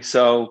 okay,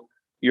 so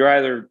you're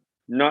either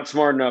not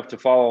smart enough to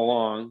follow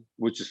along,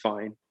 which is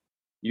fine.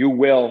 You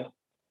will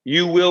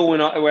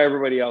when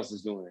everybody else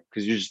is doing it,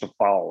 because you're just a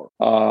follower.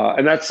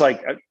 And that's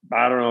like,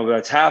 I don't know if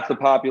that's half the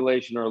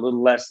population or a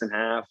little less than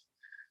half.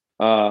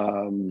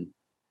 I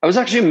was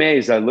actually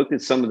amazed. I looked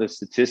at some of the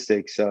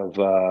statistics of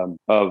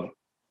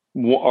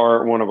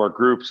one of our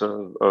groups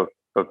of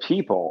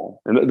people,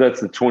 and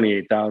that's the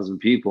 28,000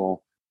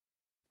 people.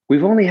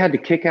 We've only had to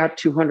kick out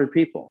 200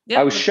 people. Yep.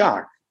 I was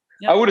shocked.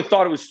 Yep. I would have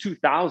thought it was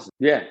 2,000.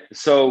 Yeah.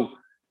 So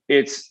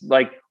it's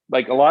like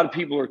a lot of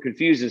people are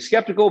confused and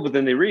skeptical, but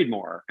then they read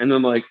more, and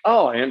I'm like,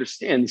 oh, I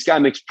understand. This guy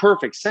makes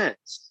perfect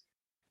sense.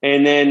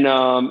 And then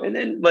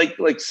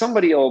like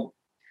somebody will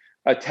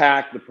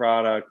attack the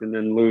product and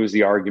then lose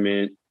the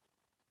argument.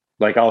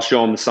 Like I'll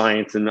show them the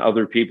science, and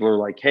other people are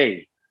like,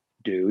 hey,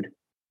 dude,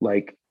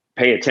 like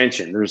pay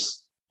attention.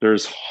 There's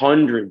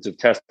hundreds of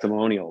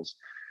testimonials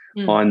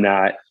on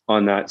that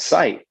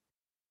site.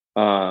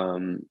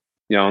 On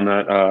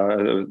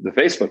that the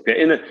Facebook page.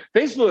 And the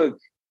Facebook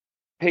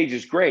page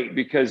is great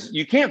because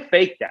you can't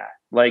fake that.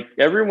 Like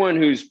everyone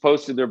who's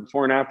posted their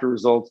before and after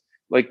results,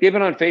 like they've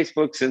been on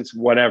Facebook since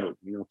whatever,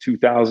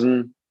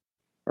 2000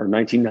 or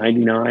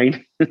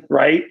 1999,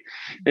 right?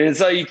 And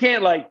so you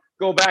can't like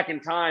go back in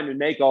time and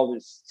make all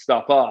this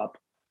stuff up.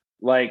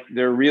 Like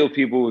they're real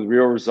people with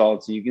real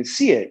results, and you can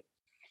see it.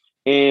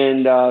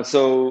 And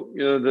so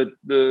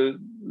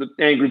the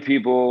angry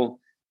people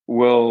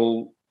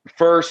will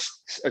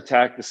first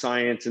attack the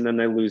science, and then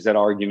they lose that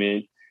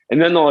argument,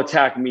 and then they'll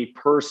attack me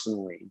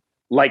personally.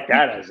 Like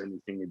that has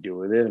anything to do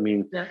with it. I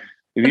mean,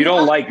 if you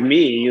don't like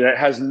me, that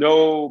has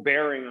no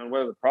bearing on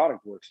whether the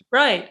product works.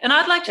 Right. And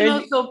I'd like to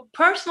know, so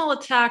personal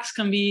attacks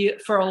can be,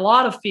 for a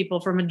lot of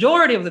people, for a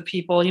majority of the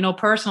people,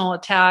 personal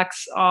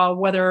attacks,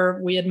 whether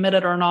we admit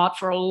it or not,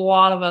 for a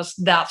lot of us,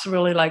 that's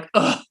really like,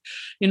 ugh,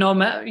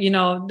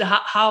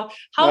 how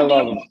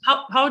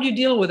do you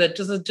deal with it?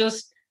 Does it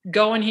just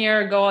go in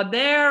here, go out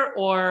there,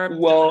 or?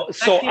 Well,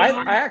 so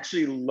I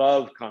actually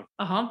love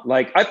conflict.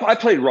 Like I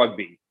played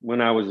rugby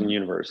when I was in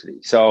university.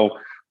 So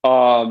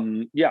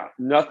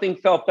nothing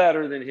felt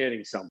better than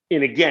hitting someone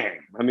in a game.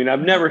 I mean,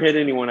 I've never hit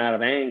anyone out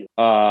of anger,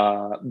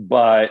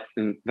 but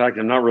in fact,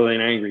 I'm not really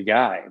an angry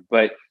guy.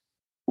 But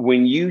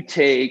when you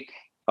take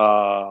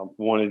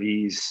one of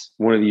these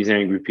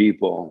angry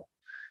people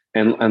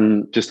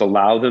and just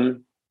allow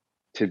them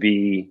to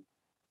be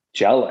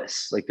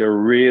jealous, like they're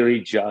really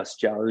just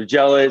jealous. They're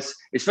jealous,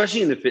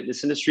 especially in the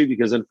fitness industry,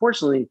 because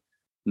unfortunately,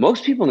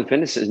 most people in the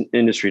fitness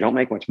industry don't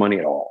make much money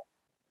at all.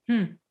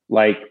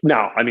 Like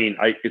now, I mean,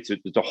 it's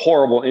a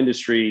horrible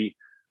industry.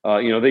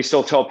 They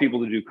still tell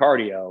people to do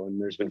cardio,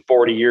 and there's been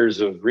 40 years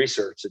of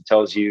research that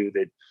tells you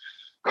that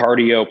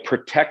cardio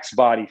protects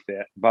body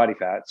fat,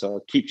 so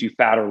it keeps you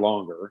fatter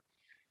longer,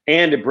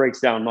 and it breaks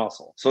down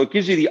muscle. So it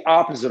gives you the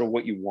opposite of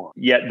what you want.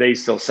 Yet they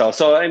still sell.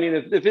 So I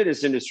mean, the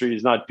fitness industry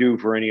is not due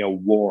for any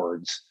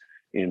awards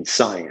in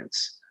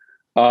science.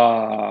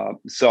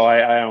 So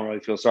I don't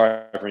really feel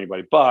sorry for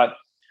anybody, but.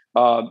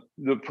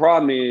 The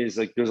problem is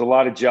like there's a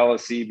lot of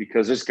jealousy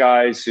because there's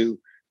guys who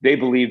they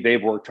believe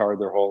they've worked hard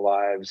their whole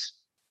lives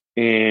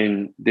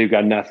and they've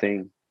got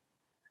nothing.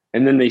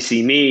 And then they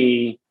see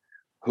me,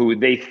 who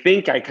they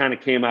think I kind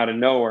of came out of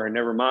nowhere.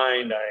 Never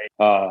mind,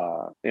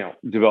 I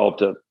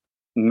developed a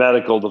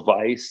medical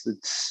device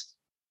that's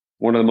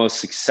one of the most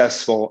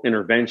successful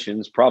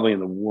interventions probably in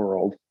the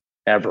world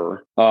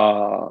ever.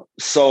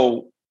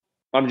 So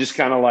I'm just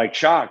kind of like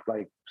shocked,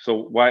 like, so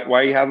why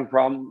are you having a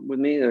problem with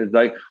me? And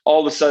like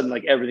all of a sudden,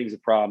 like everything's a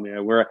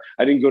problem. Where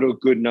I didn't go to a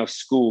good enough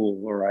school,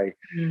 or I'm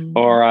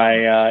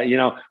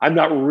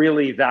not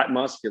really that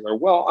muscular.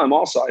 Well, I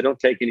don't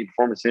take any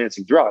performance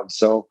enhancing drugs.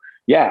 So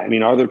yeah, I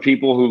mean, are there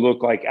people who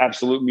look like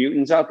absolute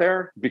mutants out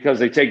there because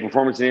they take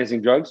performance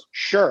enhancing drugs?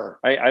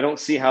 Sure. I don't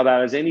see how that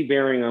has any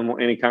bearing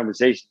on any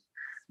conversation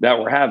that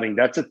we're having.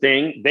 That's a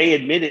thing. They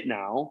admit it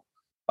now.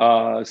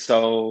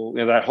 So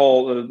the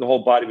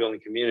whole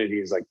bodybuilding community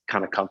is like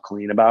kind of come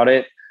clean about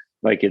it.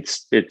 Like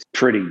it's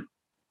pretty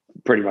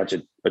much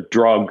a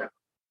drug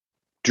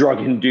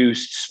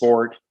induced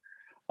sport.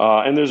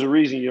 And there's a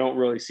reason you don't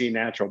really see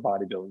natural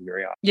bodybuilding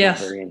very often.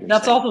 Yes,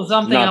 that's also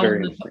something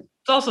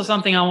It's also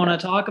something I want to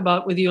talk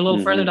about with you a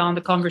little further down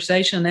the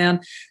conversation.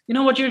 And you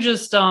know what you're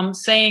just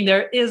saying,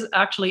 there is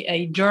actually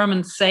a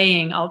German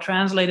saying. I'll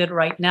translate it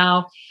right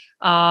now.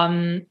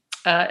 I'll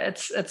say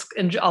it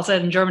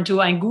in German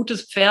too. Ein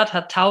gutes Pferd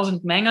hat 1000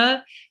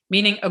 Mängel,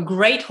 meaning a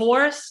great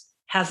horse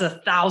has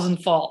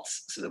 1,000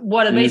 faults. So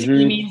what it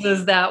basically means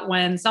is that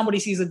when somebody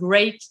sees a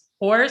great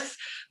horse,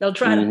 they'll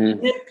try to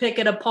nitpick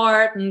it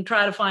apart and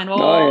try to find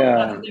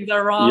all things that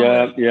are wrong.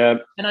 Yeah.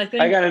 And I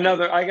think I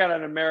got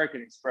an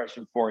American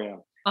expression for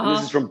you.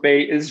 This is from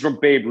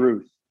Babe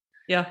Ruth.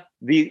 Yeah.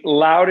 The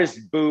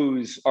loudest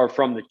boos are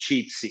from the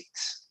cheap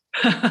seats.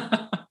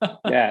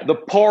 Yeah. The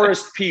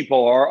poorest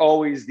people are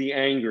always the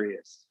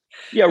angriest.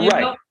 Yeah,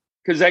 right.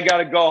 Because they got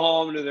to go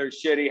home to their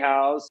shitty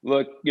house,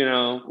 look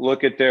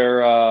at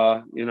their,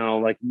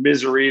 like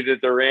misery that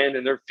they're in,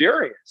 and they're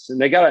furious,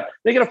 and they gotta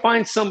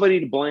find somebody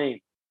to blame.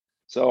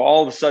 So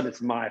all of a sudden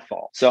it's my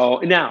fault. So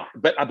now,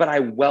 but I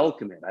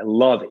welcome it. I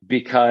love it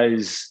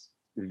because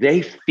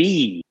they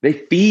feed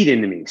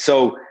into me.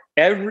 So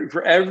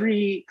for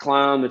every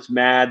clown that's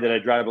mad that I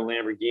drive a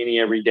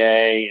Lamborghini every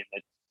day, and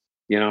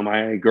that,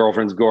 my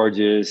girlfriend's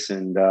gorgeous,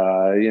 and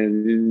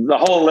the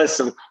whole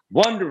list of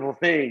wonderful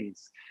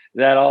things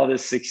that all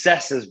this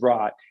success has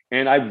brought.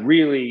 And I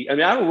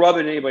don't rub it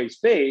in anybody's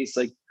face.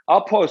 Like,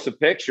 I'll post a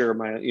picture of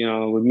my,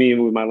 with me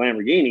with my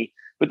Lamborghini,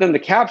 but then the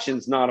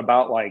caption's not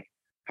about like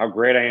how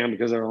great I am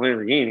because of a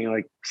Lamborghini.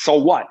 Like, so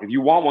what? If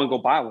you want one, go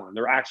buy one.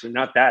 They're actually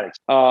not that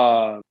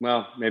expensive.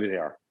 Well, maybe they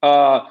are.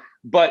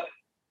 But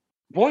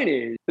point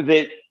is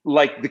that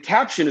like the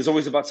caption is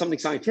always about something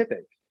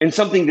scientific and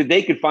something that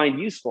they could find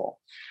useful.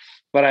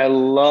 But I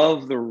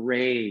love the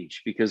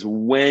rage because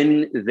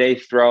when they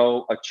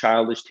throw a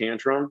childish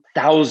tantrum,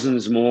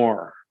 thousands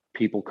more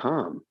people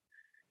come.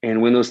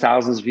 And when those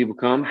thousands of people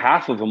come,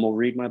 half of them will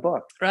read my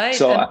book. Right.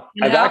 So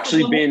I've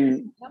actually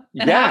been,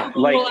 half of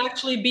them will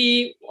actually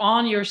be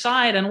on your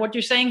side. And what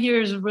you're saying here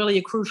is really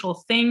a crucial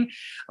thing.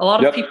 A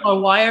lot of people are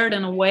wired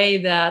in a way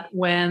that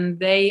when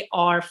they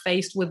are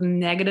faced with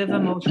negative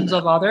emotions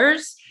of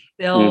others,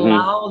 they'll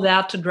allow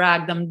that to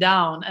drag them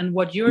down. And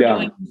what you're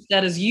doing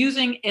instead is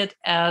using it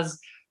as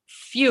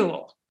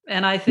fuel.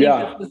 And I think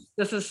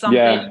this is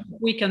something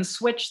we can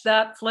switch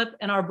that flip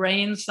in our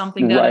brains,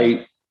 something that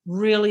is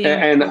really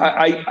and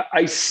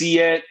I see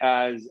it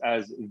as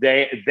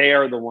they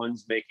are the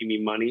ones making me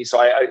money.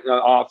 So I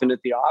often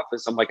at the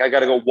office, I'm like, I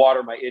got to go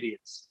water my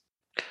idiots.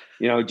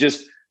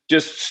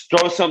 Just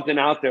throw something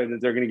out there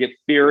that they're going to get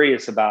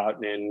furious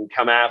about and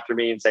come after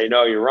me and say,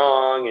 no, you're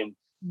wrong. And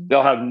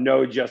they'll have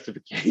no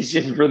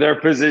justification for their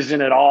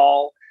position at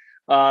all.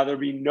 There'll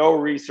be no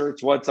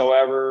research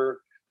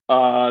whatsoever.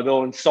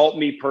 They'll insult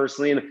me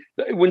personally.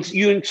 And when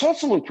you insult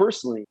someone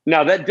personally,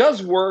 now that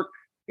does work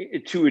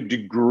to a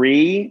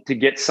degree to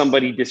get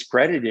somebody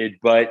discredited,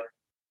 but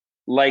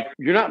like,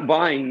 you're not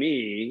buying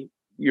me,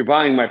 you're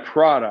buying my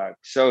product.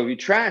 So if you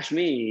trash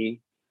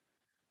me,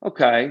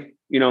 okay,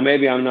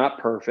 maybe I'm not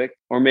perfect,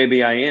 or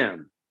maybe I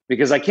am,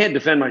 because I can't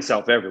defend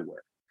myself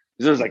everywhere.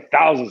 There's like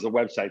thousands of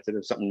websites that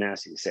have something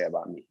nasty to say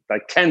about me,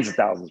 like tens of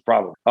thousands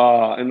probably.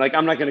 And like,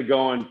 I'm not going to go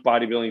on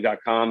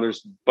bodybuilding.com.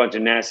 There's a bunch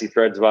of nasty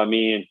threads about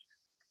me. And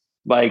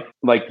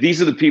like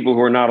these are the people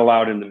who are not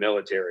allowed in the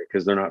military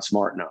because they're not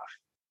smart enough,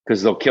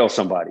 because they'll kill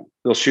somebody.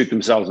 They'll shoot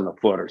themselves in the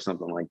foot or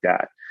something like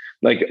that.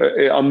 Like,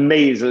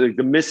 amazing. Like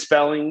the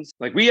misspellings,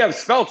 like we have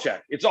spell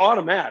check. It's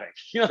automatic.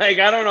 Like,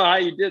 I don't know how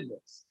you did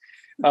this.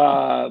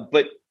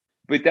 But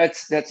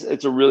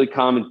it's a really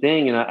common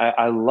thing. And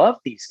I love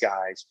these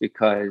guys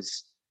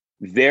because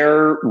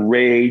their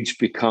rage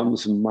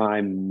becomes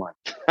my money.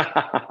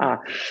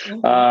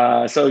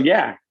 So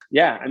yeah.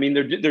 I mean,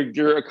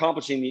 they're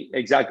accomplishing the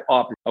exact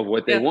opposite of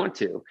what they want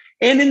to.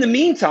 And in the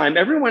meantime,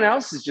 everyone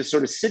else is just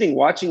sort of sitting,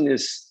 watching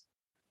this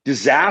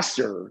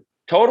disaster,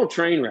 total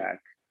train wreck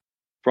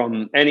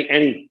from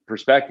any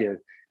perspective.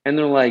 And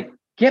they're like,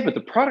 yeah, but the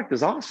product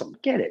is awesome.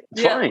 Get it.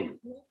 It's fine.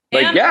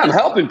 Like, I'm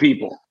helping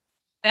people.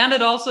 And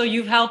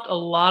you've helped a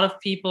lot of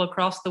people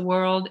across the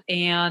world,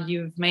 and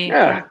you've made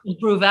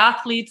improve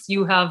athletes.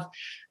 You have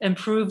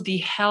improved the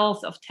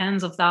health of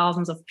tens of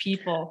thousands of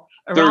people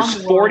around There's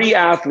the world. 40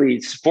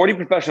 athletes, 40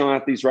 professional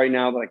athletes right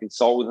now that I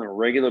consult with on a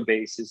regular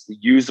basis that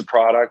use the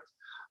product.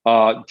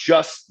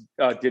 Just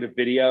did a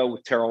video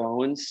with Terrell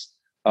Owens.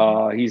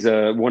 He's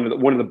one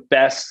of the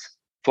best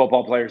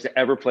football players to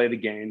ever play the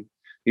game.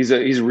 He's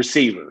a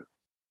receiver.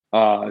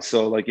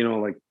 So like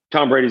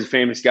Tom Brady's a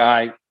famous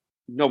guy.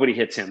 Nobody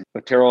hits him,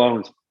 but Terrell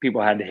Owens,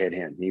 people had to hit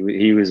him.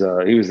 He was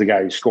the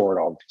guy who scored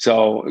all.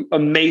 So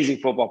amazing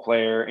football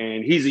player,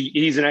 and he's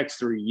an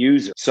X3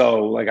 user.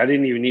 So like, I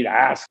didn't even need to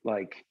ask.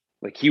 Like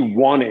he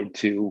wanted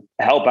to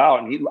help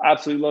out, and he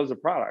absolutely loves the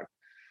product.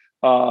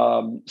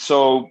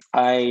 So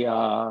I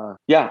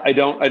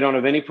don't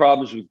have any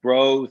problems with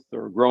growth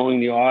or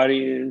growing the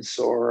audience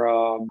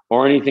or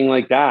anything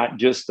like that.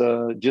 Just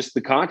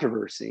the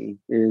controversy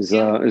is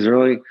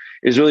really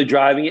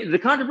driving it. The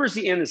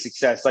controversy and the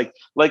success, like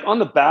on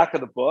the back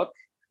of the book,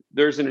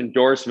 there's an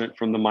endorsement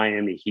from the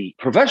Miami Heat.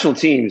 Professional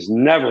teams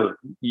never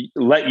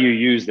let you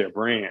use their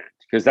brand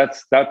because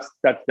that's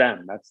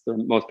them. That's the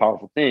most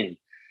powerful thing.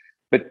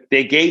 But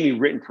they gave me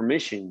written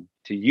permission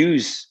to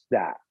use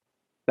that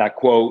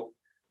quote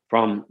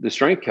from the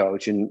strength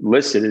coach and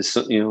listed as,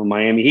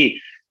 Miami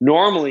Heat.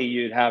 Normally,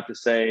 you'd have to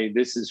say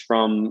this is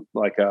from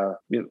like a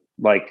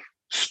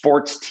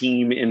sports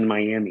team in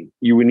Miami.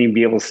 You wouldn't even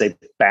be able to say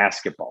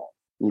basketball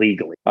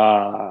legally.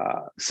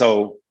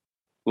 So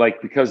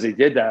because they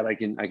did that, I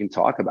can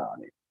talk about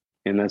it,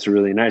 and that's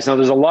really nice. Now,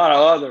 there's a lot of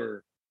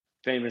other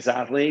famous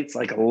athletes,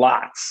 like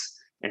lots,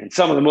 and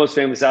some of the most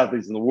famous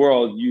athletes in the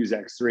world use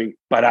X3,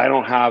 but I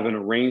don't have an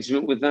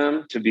arrangement with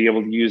them to be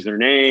able to use their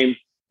name.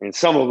 And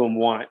some of them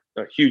want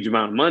a huge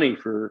amount of money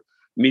for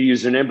me to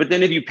use their name. But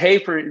then if you pay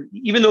for it,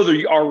 even though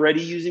they're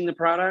already using the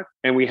product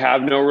and we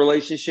have no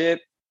relationship,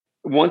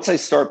 once I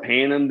start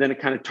paying them, then it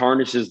kind of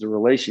tarnishes the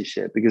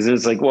relationship, because then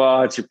it's like,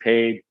 well, it's your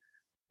paid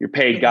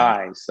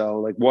guy. So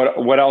like,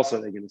 what else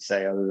are they going to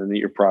say other than that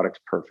your product's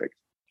perfect?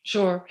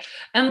 Sure.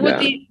 And with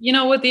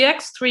with the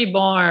X3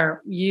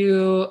 bar,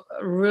 you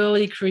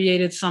really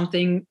created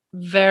something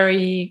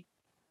very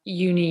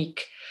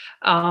unique.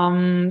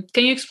 Can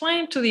you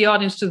explain to the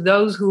audience, to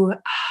those who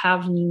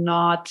have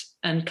not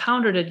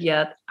encountered it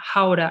yet,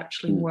 how it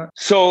actually works?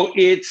 So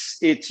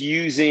it's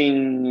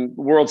using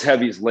world's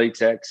heaviest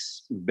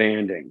latex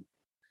banding,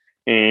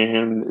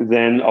 and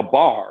then a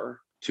bar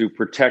to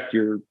protect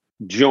your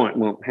joint.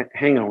 Well,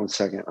 hang on one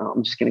second.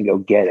 I'm just going to go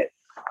get it.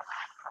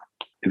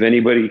 If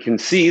anybody can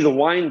see the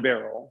wine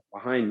barrel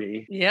behind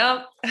me,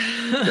 yep,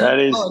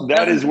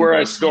 that is where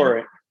I store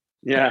it.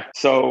 Yeah.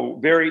 So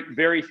very,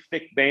 very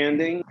thick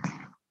banding.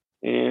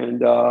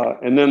 And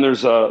then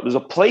there's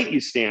a plate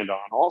you stand on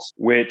also,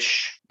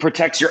 which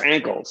protects your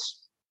ankles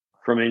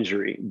from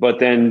injury. But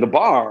then the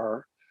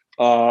bar,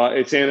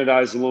 it's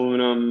anodized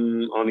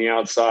aluminum on the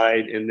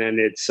outside, and then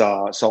it's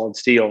solid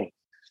steel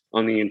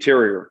on the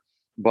interior.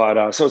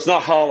 But so it's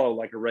not hollow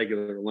like a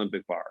regular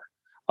Olympic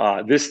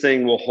bar. This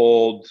thing will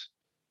hold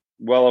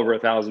well over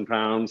 1,000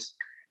 pounds,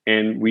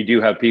 and we do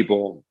have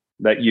people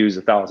that use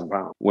 1,000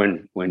 pounds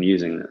when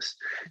using this.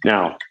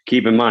 Now,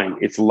 keep in mind,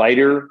 it's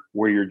lighter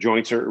where your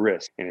joints are at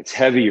risk, and it's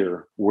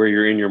heavier where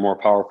you're in your more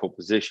powerful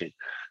position.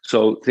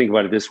 So think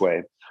about it this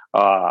way.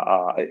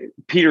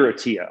 Peter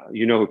Attia,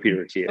 you know who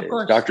Peter Attia is.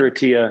 Dr.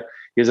 Attia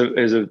is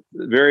a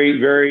very,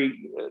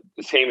 very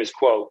famous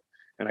quote,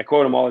 and I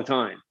quote him all the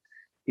time.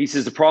 He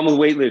says, the problem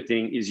with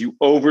weightlifting is you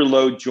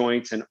overload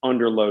joints and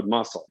underload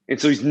muscle. And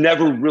so he's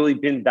never really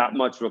been that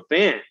much of a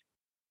fan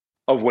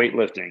of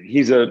weightlifting.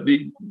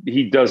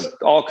 He does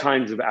all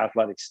kinds of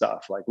athletic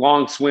stuff, like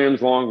long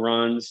swims, long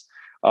runs.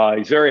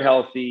 He's very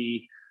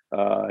healthy.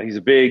 He's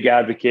a big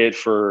advocate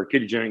for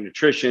ketogenic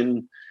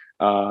nutrition.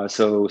 And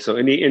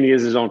he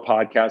has his own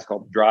podcast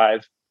called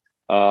Drive.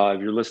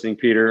 If you're listening,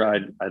 Peter,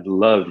 I'd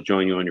love to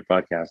join you on your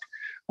podcast.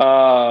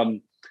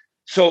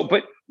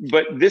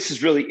 But this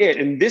is really it.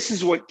 And this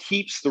is what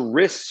keeps the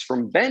wrists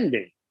from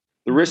bending.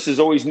 The wrist is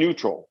always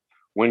neutral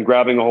when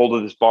grabbing a hold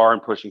of this bar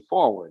and pushing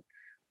forward,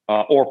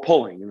 or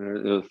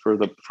pulling for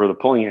the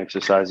pulling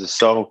exercises.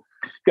 So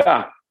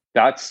yeah,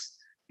 that's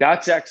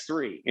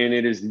X3. And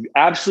it is the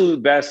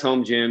absolute best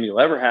home gym you'll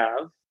ever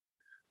have.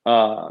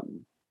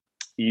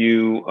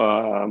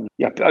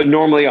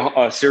 Normally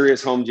a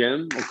serious home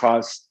gym will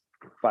cost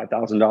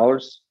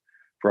 $5,000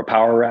 for a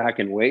power rack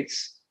and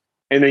weights.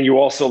 And then you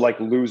also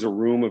lose a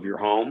room of your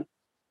home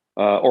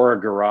or a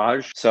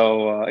garage.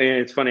 So and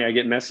it's funny, I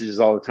get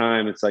messages all the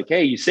time. It's like,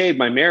 hey, you saved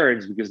my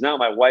marriage because now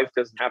my wife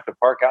doesn't have to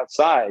park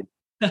outside.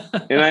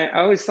 And I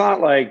always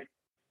thought, why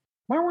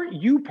weren't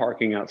you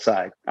parking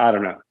outside? I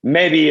don't know.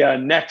 Maybe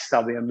next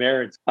I'll be a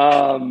marriage. Yeah.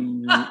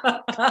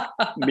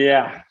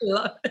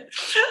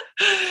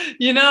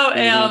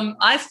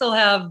 I still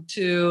have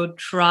to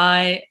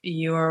try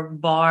your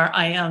bar.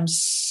 I am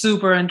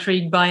super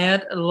intrigued by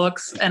it. It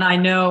looks, and I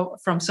know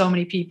from so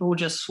many people who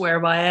just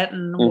swear by it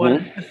and what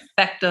an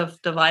effective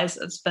device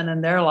it's been in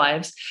their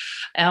lives.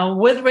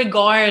 With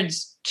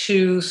regards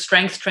to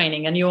strength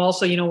training, and you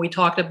also, we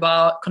talked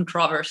about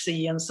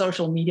controversy and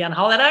social media and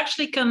how that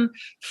actually can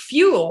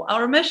fuel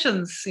our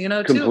missions, too,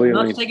 not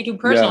to take it too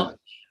personal. Yeah.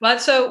 But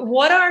so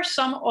what are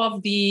some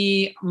of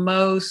the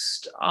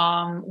most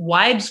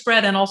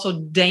widespread and also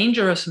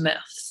dangerous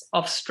myths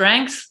of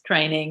strength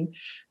training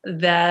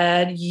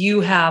that you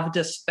have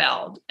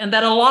dispelled and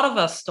that a lot of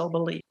us still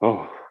believe?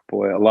 Oh,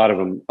 boy, a lot of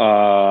them.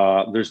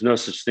 There's no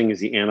such thing as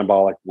the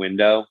anabolic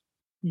window.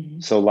 Mm-hmm.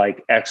 So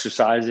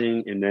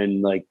exercising and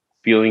then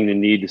feeling the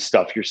need to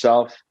stuff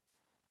yourself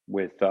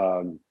with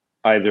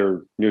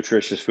either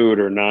nutritious food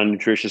or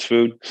non-nutritious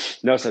food.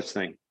 No such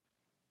thing.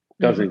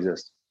 Doesn't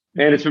exist.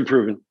 And it's been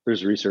proven.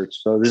 There's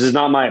research. So this is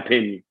not my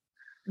opinion.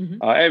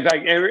 Mm-hmm. In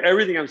fact,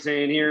 everything I'm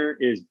saying here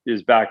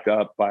is backed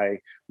up by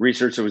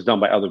research that was done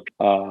by other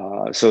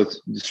people. So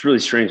it's really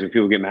strange when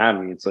people get mad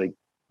at me. It's like,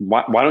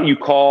 why don't you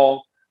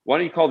call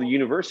the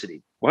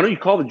university? Why don't you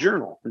call the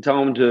journal and tell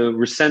them to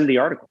rescind the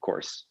article? Of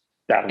course,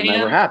 that'll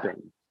never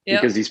happen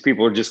because these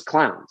people are just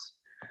clowns.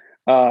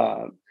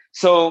 So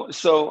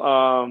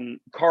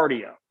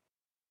cardio.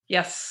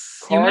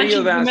 Yes.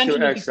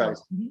 Cardiovascular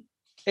exercise.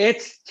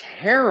 It's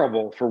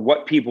terrible for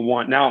what people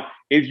want. Now,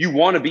 if you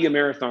want to be a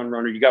marathon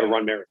runner, you got to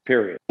run marathon,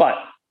 period. But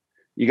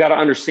you got to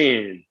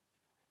understand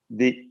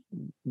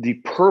the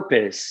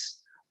purpose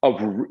of,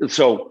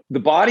 so the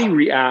body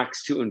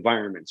reacts to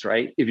environments,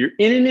 right? If you're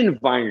in an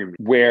environment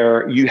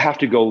where you have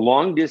to go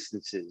long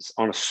distances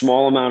on a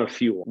small amount of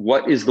fuel,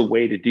 what is the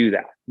way to do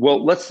that?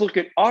 Well, let's look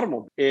at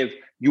automobile. If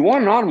you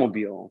want an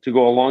automobile to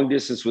go a long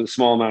distance with a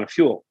small amount of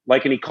fuel,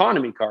 like an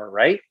economy car,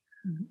 right?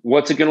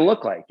 What's it going to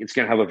look like? It's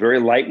going to have a very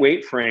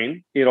lightweight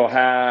frame. It'll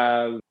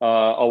have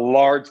a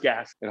large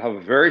gas. It'll have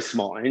a very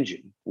small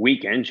engine,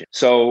 weak engine.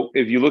 So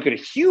if you look at a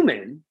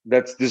human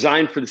that's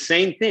designed for the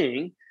same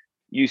thing,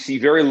 you see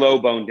very low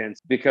bone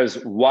density,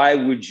 because why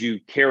would you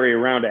carry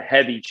around a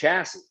heavy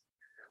chassis?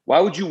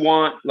 Why would you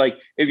want, like,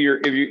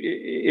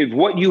 if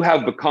what you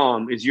have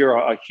become is you're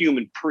a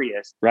human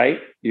Prius, right?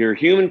 You're a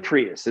human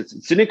Prius.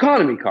 It's an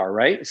economy car,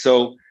 right?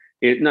 So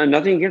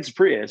nothing against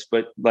Prius,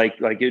 but like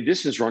a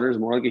distance runner is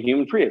more like a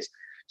human Prius.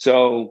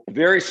 So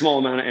very small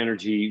amount of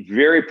energy,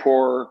 very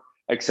poor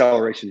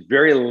acceleration,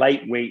 very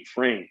lightweight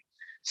frame.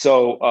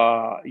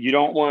 So you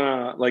don't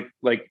want to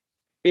like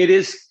it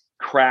is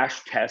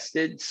crash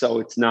tested,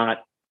 so it's not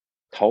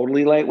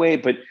totally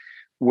lightweight. But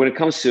when it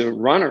comes to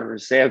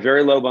runners, they have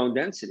very low bone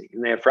density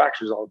and they have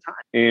fractures all the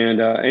time.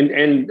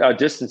 And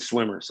distance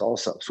swimmers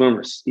also.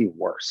 Swimmers even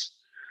worse.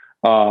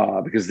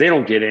 Because they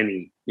don't get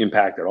any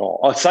impact at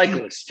all.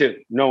 Cyclists too,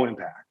 no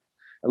impact.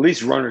 At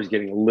least runners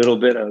getting a little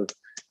bit of,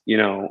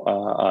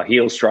 a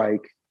heel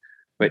strike,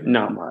 but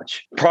not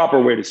much.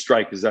 Proper way to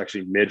strike is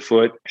actually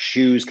midfoot.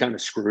 Shoes kind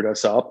of screwed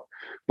us up,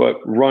 but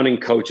running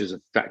coaches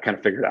have kind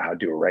of figured out how to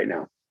do it right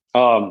now.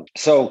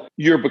 So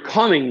you're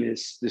becoming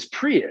this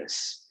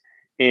Prius,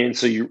 and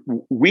so you're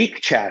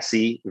weak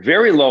chassis,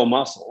 very low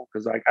muscle,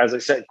 because as I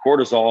said,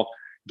 cortisol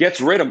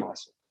gets rid of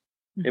muscle.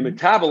 It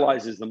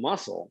metabolizes the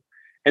muscle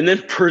and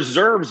then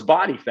preserves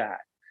body fat.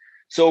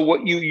 So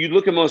what you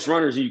look at most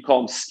runners and you call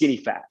them skinny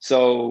fat.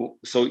 So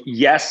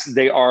yes,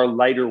 they are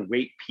lighter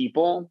weight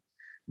people,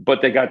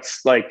 but they got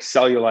like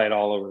cellulite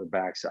all over the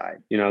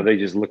backside. They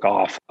just look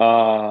off.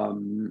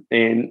 And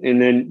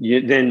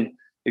then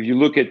if you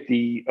look at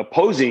the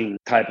opposing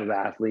type of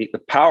athlete, the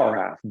power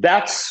athlete,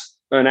 that's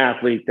an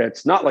athlete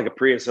that's not like a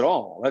Prius at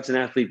all. That's an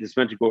athlete that's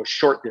meant to go a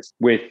short distance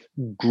with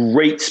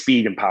great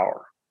speed and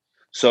power.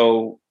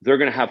 So they're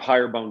going to have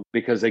higher bone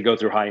because they go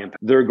through high impact.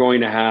 They're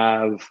going to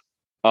have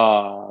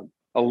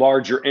a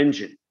larger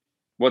engine.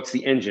 What's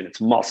the engine?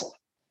 It's muscle.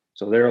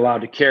 So they're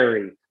allowed to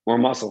carry more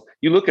muscle.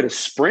 You look at a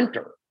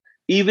sprinter,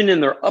 even in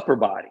their upper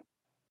body,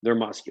 they're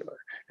muscular.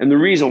 And the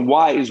reason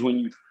why is when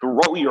you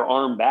throw your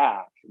arm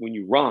back, when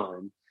you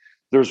run,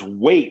 there's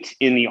weight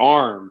in the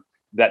arm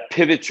that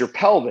pivots your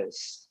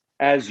pelvis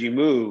as you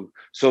move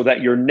so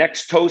that your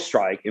next toe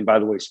strike, and by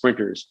the way,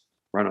 sprinters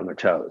run on their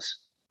toes,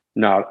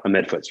 not a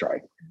midfoot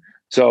strike.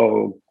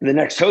 So the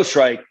next toe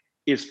strike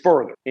is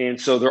further. And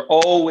so they're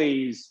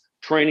always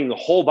training the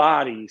whole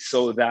body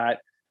so that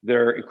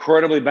they're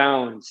incredibly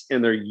balanced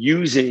and they're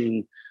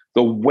using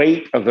the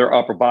weight of their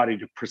upper body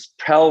to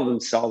propel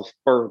themselves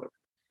further,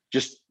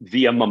 just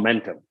via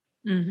momentum.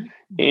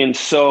 And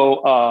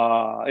so,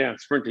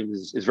 sprinting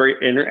is very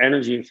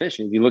energy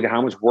efficient. If you look at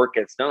how much work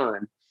gets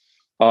done,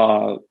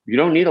 you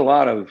don't need a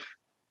lot of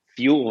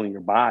fuel in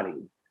your body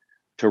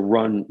to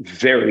run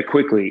very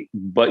quickly,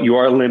 but you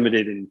are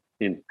limited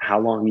in how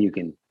long you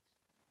can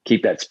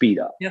keep that speed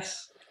up.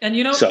 Yes. And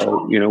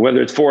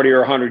whether it's 40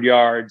 or 100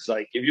 yards,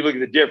 like if you look at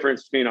the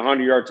difference between a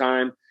 100-yard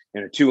time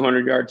and a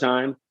 200-yard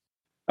time,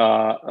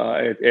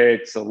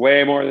 it's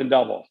way more than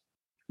double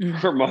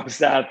for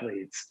most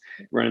athletes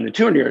running the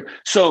 200-yard.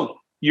 So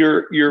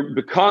you're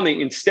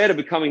becoming, instead of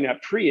becoming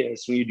that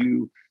Prius, when you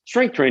do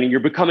strength training, you're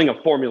becoming a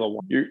Formula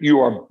One. You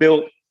are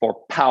built for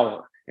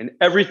power, and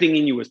everything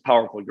in you is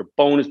powerful. Your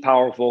bone is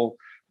powerful,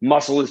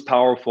 muscle is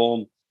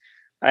powerful.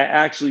 I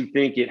actually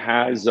think it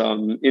has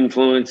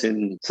influence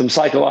in some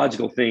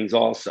psychological things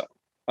also,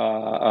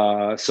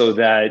 so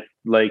that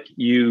like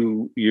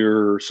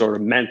your sort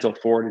of mental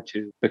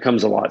fortitude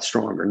becomes a lot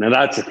stronger. Now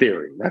that's a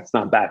theory. That's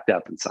not backed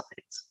up in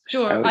science.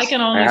 Sure. I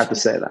have to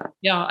say that.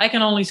 Yeah, I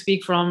can only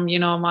speak from,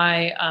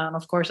 my,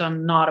 of course,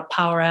 I'm not a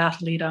power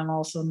athlete. I'm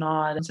also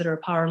not considered a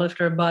power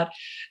lifter, but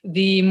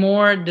the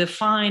more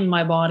defined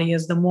my body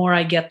is, the more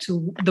I get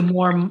to, the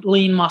more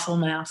lean muscle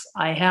mass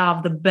I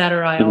have, the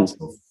better I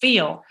also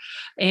feel.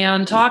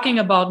 And talking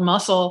about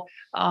muscle,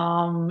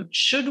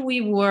 should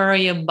we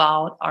worry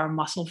about our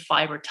muscle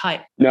fiber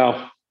type?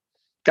 No,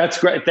 that's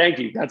great. Thank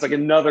you. That's like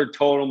another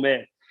total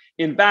myth.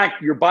 In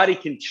fact, your body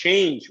can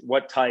change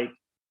what type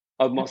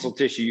of muscle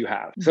tissue you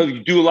have. So if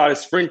you do a lot of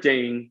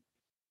sprinting,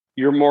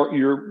 your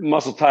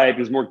muscle type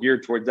is more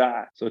geared towards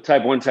that. So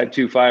type 1, type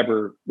 2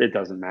 fiber, it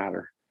doesn't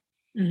matter.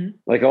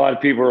 Like a lot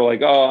of people are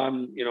like, oh,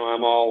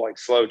 I'm all like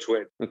slow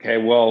twitch. Okay,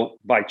 well,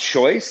 by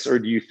choice, or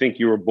do you think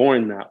you were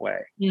born that way?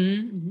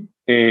 And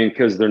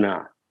because you're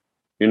not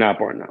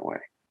born that way.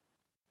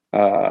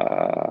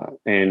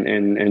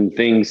 And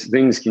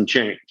things can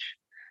change.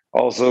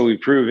 Also, we've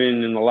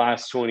proven in the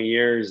last 20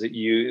 years that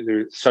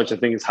there's such a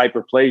thing as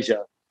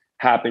hyperplasia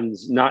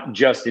happens not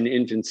just in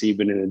infancy,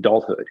 but in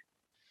adulthood.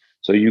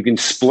 So you can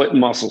split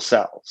muscle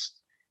cells.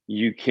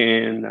 You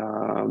can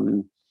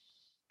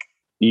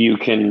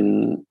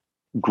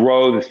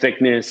grow the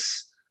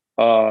thickness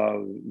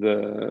of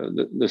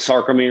the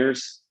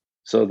sarcomeres,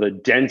 so the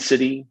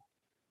density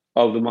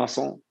of the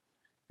muscle,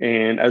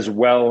 and as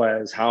well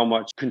as how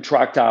much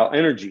contractile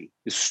energy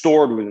is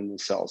stored within the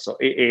cell. So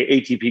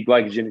ATP,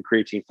 glycogen, and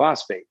creatine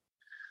phosphate.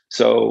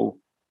 So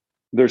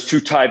there's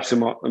two types of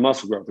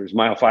muscle growth. There's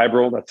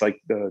myofibril, that's like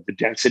the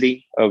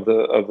density of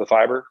the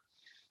fiber,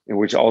 and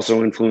which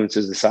also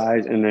influences the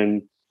size. And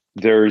then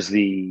there's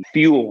the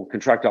fuel,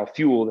 contractile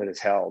fuel that is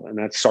held, and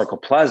that's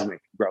sarcoplasmic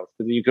growth.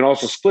 But then you can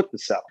also split the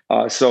cell.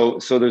 So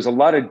there's a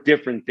lot of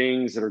different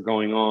things that are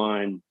going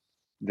on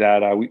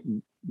that we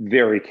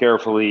very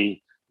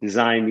carefully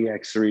designed the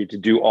X3 to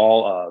do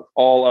all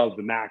of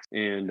the max.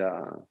 And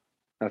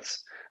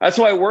that's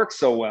why it works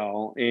so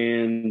well.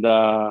 And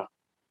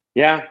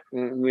yeah,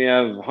 we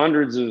have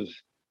hundreds of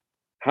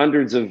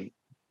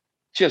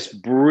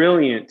just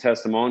brilliant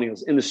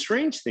testimonials. And the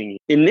strange thing,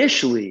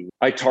 initially,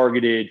 I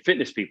targeted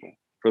fitness people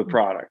for the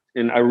product.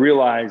 And I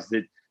realized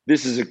that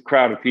this is a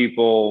crowd of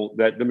people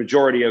that the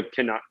majority of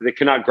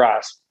cannot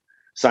grasp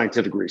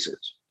scientific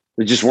research.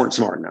 They just weren't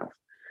smart enough.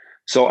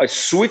 So I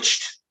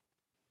switched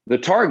the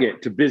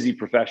target to busy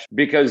professionals,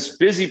 because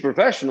busy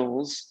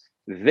professionals,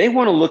 they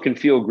want to look and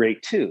feel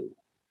great too.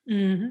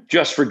 Mm-hmm.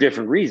 Just for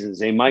different reasons.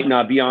 They might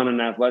not be on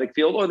an athletic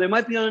field, or they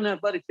might be on an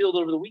athletic field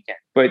over the weekend,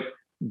 but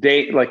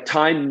they like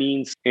time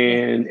means,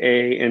 and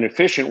an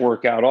efficient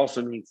workout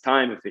also means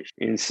time efficient.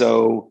 And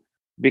so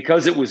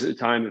because it was a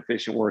time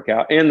efficient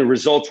workout and the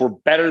results were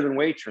better than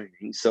weight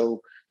training.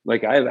 So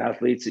like I have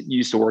athletes that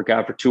used to work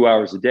out for 2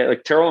 hours a day.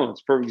 Like Terrell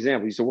Owens, perfect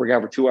example. He used to work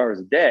out for 2 hours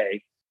a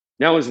day.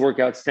 Now his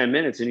workout's 10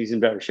 minutes and he's in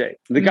better shape.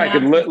 The guy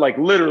could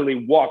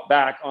literally walk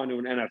back onto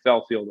an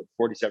NFL field at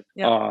 47.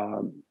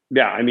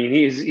 Yeah. I mean,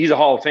 he's a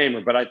Hall of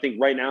Famer, but I think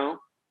right now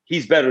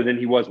he's better than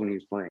he was when he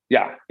was playing.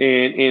 Yeah.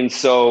 And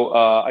so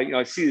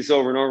I see this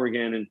over and over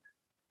again. And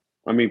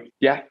I mean,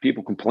 yeah,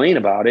 people complain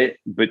about it,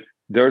 but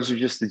those are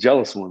just the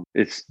jealous ones.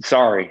 It's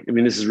sorry. I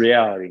mean, this is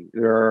reality.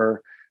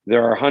 There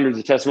are hundreds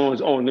of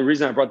testimonials. Oh, and the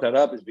reason I brought that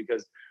up is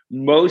because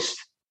most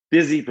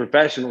busy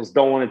professionals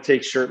don't want to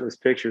take shirtless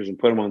pictures and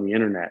put them on the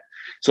internet.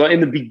 So in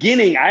the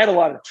beginning, I had a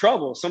lot of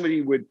trouble.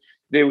 Somebody would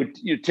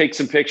take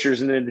some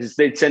pictures and then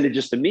they'd send it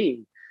just to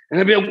me. And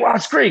I'd be like, wow,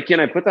 it's great.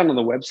 Can I put that on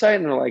the website?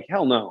 And they're like,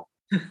 hell no.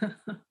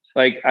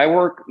 Like I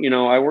work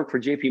for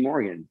JP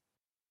Morgan.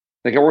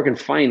 Like I work in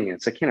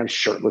finance. I can't have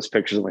shirtless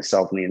pictures of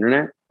myself on the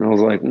internet. And I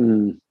was like,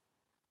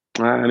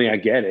 I mean, I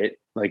get it.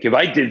 Like if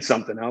I did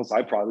something else,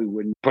 I probably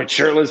wouldn't put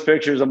shirtless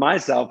pictures of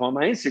myself on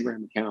my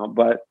Instagram account,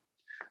 but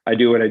I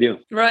do what I do.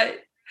 Right.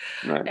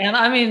 And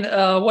I mean,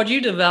 what you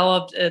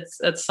developed,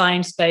 it's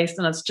science-based,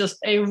 and it's just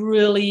a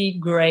really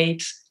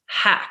great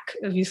hack,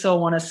 if you so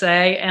want to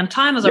say. And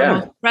time is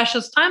our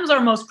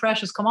most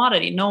precious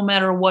commodity, no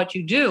matter what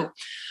you do.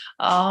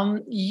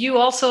 You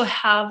also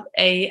have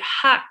a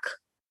hack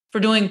for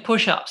doing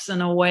push-ups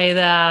in a way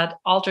that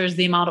alters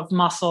the amount of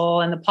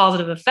muscle and the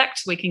positive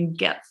effects we can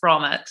get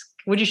from it.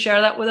 Would you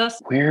share that with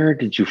us? Where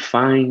did you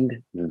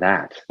find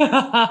that?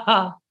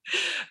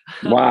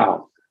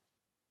 Wow.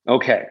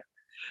 Okay.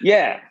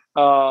 Yeah.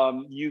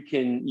 You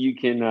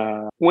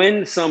can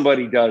when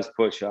somebody does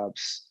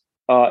push-ups,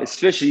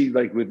 especially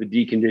like with the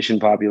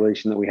deconditioned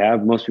population that we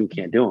have, most people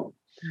can't do them.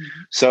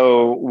 Mm-hmm.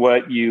 So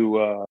what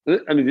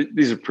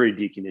these are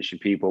pretty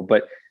deconditioned people,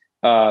 but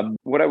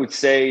what I would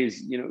say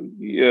is,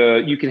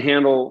 you can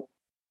handle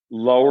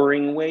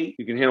lowering weight.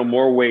 You can handle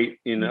more weight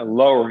in a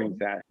lowering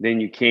fashion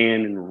than you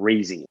can in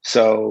raising.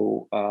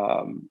 So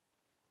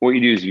what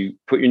you do is you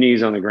put your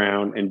knees on the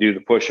ground and do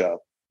the push-up.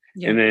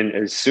 Yeah. And then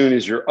as soon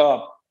as you're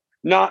up,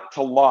 not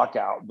to lock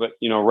out, but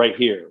right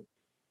here,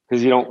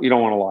 because you don't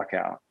want to lock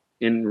out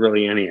in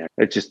really any.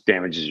 It just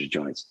damages your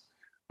joints.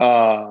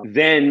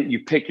 Then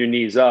you pick your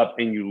knees up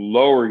and you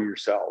lower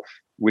yourself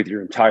with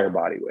your entire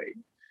body weight,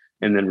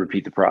 and then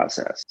repeat the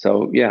process.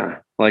 So yeah,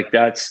 like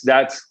that's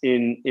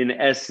in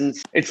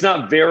essence. It's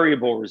not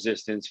variable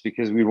resistance,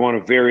 because we want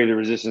to vary the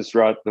resistance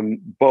throughout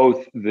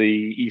both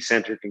the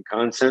eccentric and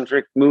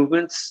concentric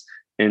movements,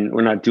 and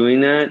we're not doing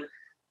that.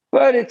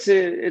 But it's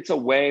a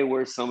way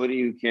where somebody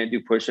who can't do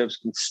push-ups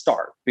can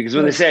start. Because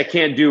when they say I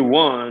can't do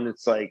one,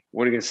 it's like,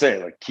 what are you going to say?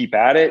 Like, keep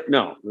at it?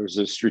 No, there's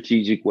a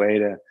strategic way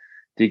to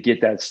get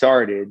that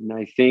started. And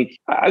I think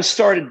I've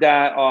started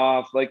that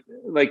off like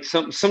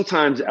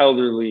sometimes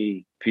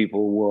elderly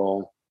people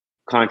will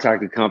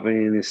contact the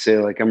company and they say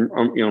like, I'm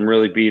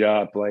really beat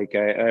up. Like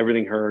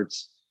everything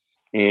hurts.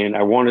 And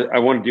I want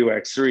to do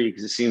X3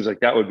 because it seems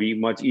like that would be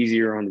much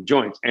easier on the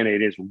joints. And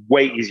it is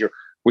way easier,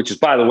 which is,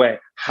 by the way,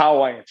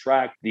 how I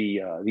attract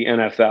the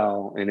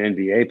NFL and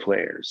NBA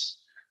players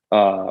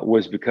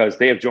was because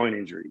they have joint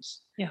injuries.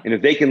 Yeah. And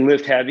if they can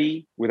lift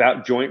heavy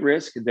without joint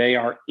risk, they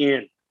are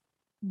in.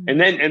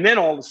 Mm-hmm. And then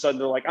all of a sudden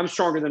they're like, I'm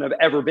stronger than I've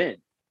ever been.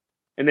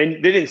 And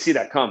then they didn't see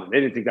that coming. They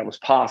didn't think that was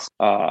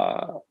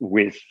possible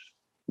with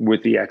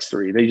with the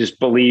X3. They just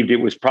believed it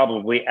was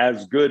probably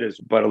as good as,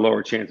 but a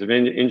lower chance of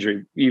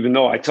injury, even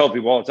though I tell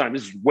people all the time,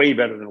 this is way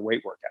better than a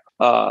weight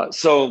workout.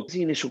 So what's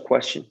the initial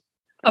question?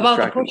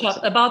 About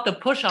the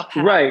push-up.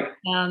 Right.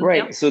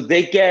 Right. Yep. So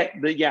they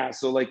get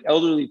so like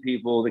elderly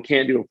people, they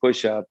can't do a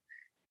push-up.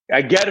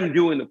 I get them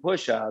doing the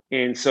push-up.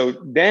 And so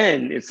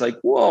then it's like,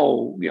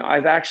 whoa,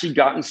 I've actually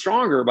gotten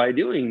stronger by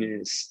doing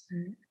this.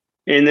 Mm-hmm.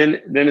 And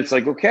then it's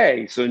like,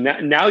 okay, so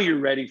now you're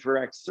ready for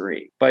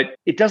X3. But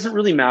it doesn't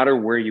really matter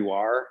where you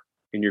are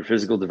in your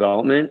physical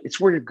development. It's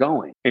where you're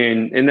going.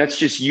 And that's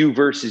just you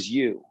versus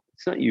you.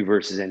 It's not you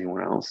versus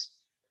anyone else.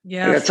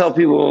 Yeah. Like I tell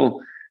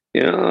people,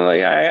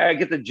 I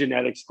get the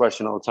genetics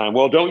question all the time.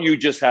 Well, don't you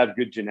just have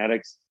good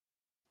genetics?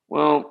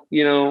 Well,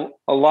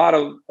 a lot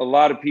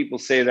of people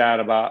say that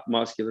about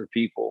muscular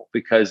people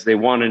because they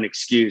want an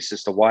excuse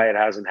as to why it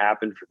hasn't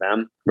happened for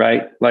them,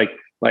 right?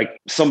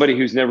 Like somebody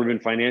who's never been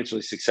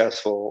financially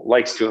successful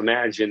likes to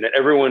imagine that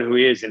everyone who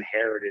is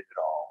inherited it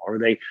all, or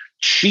they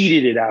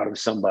cheated it out of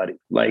somebody.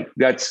 Like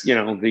that's, the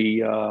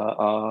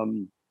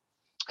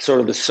sort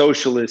of the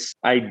socialist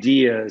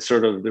idea,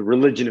 sort of the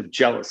religion of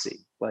jealousy.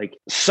 Like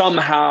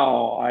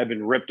somehow I've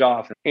been ripped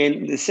off.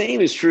 And the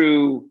same is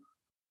true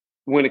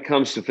when it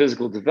comes to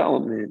physical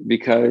development,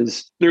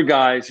 because there are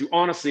guys who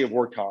honestly have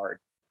worked hard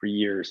for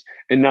years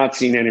and not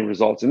seen any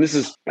results. And this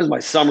is my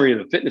summary of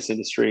the fitness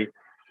industry.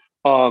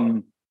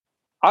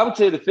 I would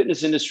say the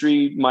fitness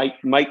industry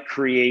might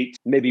create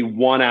maybe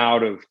 1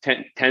 out of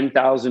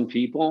 10,000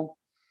 people.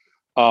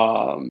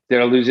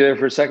 Did I lose you there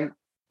for a second?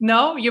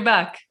 No, you're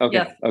back. Okay.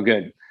 Yes. Oh,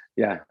 good.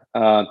 Yeah.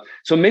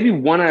 So maybe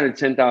 1 out of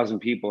 10,000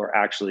 people are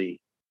actually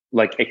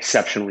like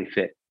exceptionally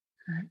fit.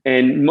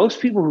 And most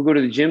people who go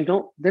to the gym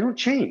don't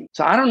change.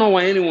 So I don't know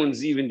why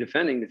anyone's even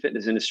defending the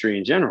fitness industry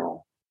in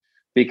general,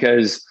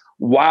 because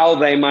while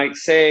they might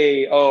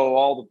say, oh,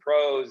 all the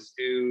pros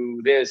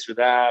do this or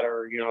that,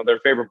 or, their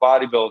favorite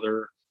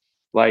bodybuilder,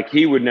 like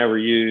he would never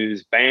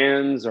use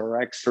bands or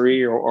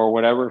X3 or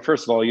whatever.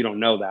 First of all, you don't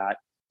know that.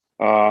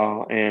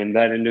 And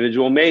that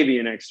individual may be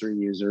an X3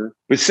 user.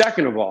 But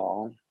second of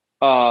all,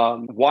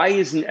 why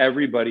isn't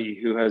everybody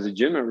who has a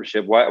gym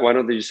membership, why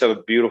don't they just have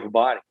a beautiful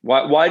body?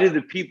 Why did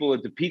the people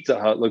at the Pizza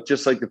Hut look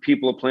just like the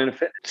people at Planet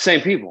Fitness?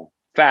 Same people,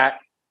 fat,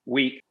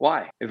 weak.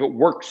 Why? If it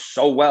works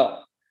so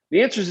well.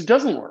 The answer is it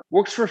doesn't work. It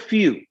works for a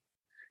few.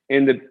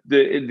 And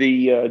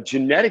the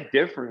genetic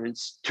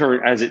difference,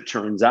 as it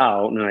turns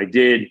out, and I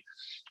did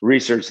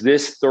research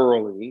this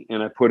thoroughly,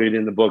 and I put it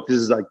in the book. This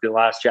is like the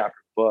last chapter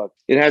of the book.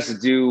 It has to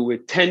do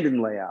with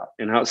tendon layout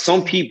and how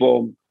some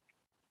people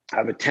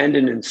have a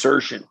tendon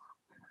insertion.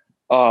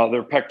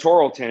 Their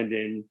pectoral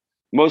tendon,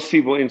 most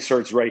people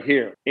inserts right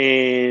here.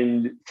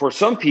 And for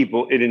some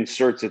people, it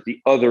inserts at the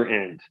other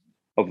end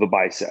of the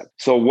bicep.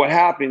 So what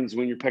happens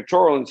when your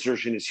pectoral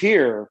insertion is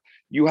here,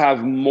 you have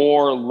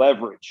more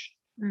leverage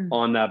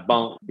on that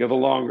bone. You have a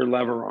longer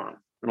lever arm.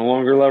 And a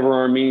longer lever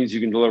arm means you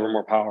can deliver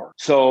more power.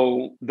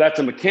 So that's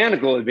a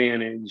mechanical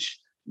advantage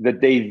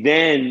that they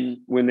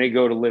then, when they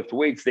go to lift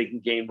weights, they can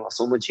gain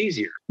muscle much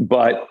easier.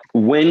 But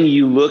when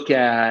you look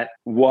at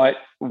what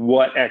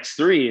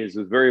X3 is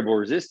with variable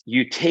resistance,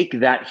 you take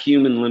that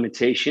human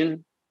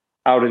limitation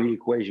out of the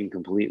equation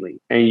completely.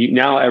 And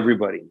now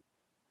everybody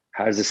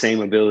has the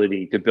same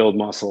ability to build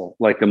muscle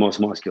like the most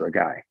muscular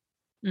guy.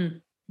 Mm-hmm.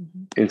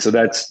 And so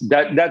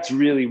that's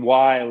really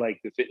why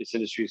like the fitness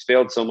industry has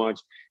failed so much,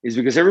 is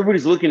because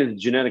everybody's looking at the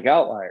genetic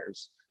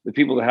outliers, the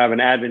people that have an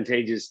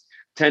advantageous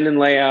tendon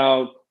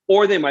layout,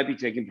 or they might be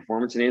taking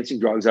performance enhancing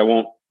drugs. I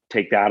won't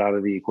take that out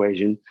of the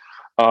equation.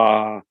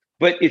 But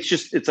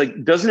it's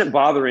like, doesn't it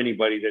bother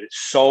anybody that it's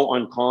so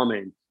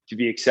uncommon to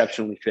be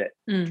exceptionally fit?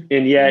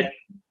 And yet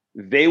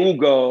they will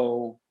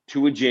go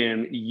to a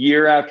gym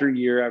year after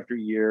year after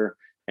year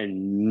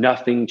and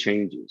nothing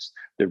changes.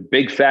 Their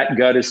big fat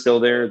gut is still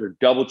there. Their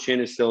double chin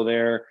is still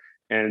there.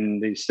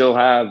 And they still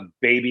have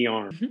baby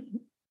arms.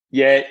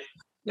 Yet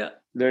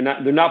they're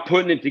not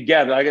putting it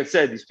together. Like I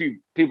said, these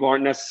people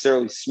aren't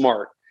necessarily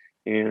smart.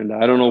 And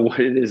I don't know what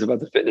it is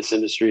about the fitness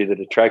industry that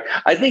attract.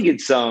 I think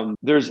it's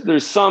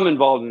there's some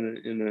involved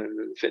in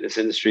the fitness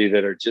industry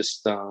that are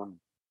just and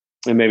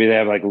maybe they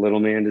have like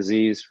little man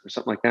disease or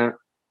something like that.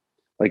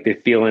 Like they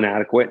feel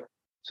inadequate,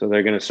 so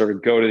they're going to sort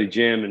of go to the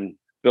gym and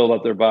build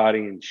up their body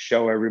and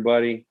show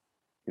everybody,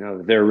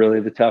 that they're really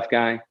the tough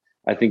guy.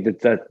 I think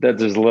that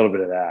there's a little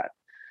bit of that.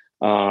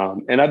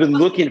 And I've been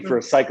looking for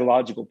a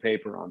psychological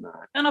paper on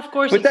that. And of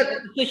course,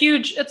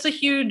 it's a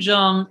huge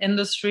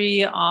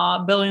industry,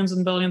 billions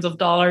and billions of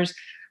dollars.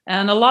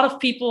 And a lot of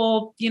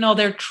people,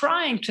 they're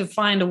trying to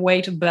find a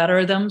way to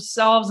better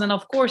themselves. And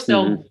of course,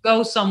 they'll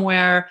go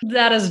somewhere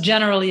that is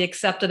generally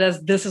accepted as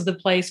this is the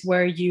place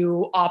where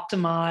you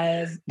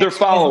optimize. They're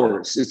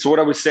followers. It's what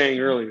I was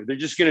saying earlier. They're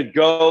just going to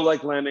go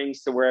like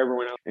lemmings to where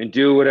everyone else and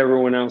do what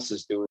everyone else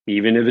is doing,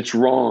 even if it's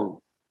wrong.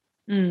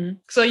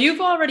 So you've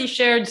already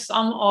shared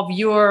some of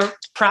your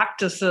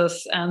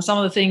practices and some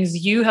of the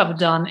things you have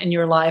done in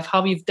your life,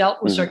 how you've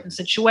dealt with certain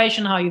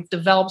situations, how you've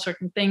developed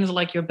certain things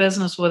like your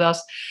business with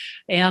us.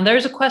 And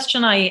there's a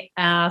question I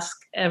ask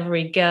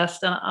every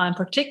guest, and I'm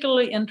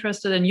particularly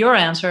interested in your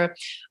answer.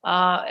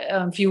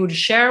 If you would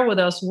share with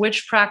us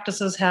which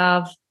practices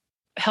have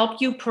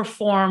helped you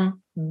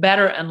perform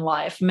better in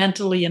life,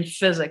 mentally and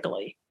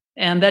physically,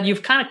 and that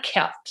you've kind of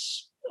kept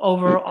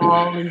over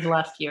all these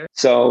last years.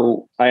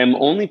 So I am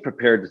only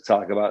prepared to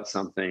talk about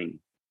something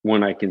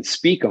when I can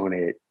speak on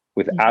it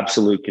with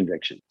absolute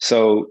conviction.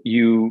 So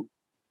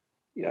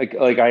I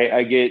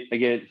get,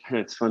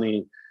 it's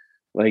funny,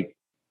 like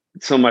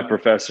some of my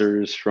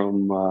professors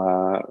from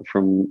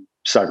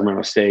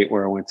Sacramento State,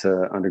 where I went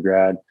to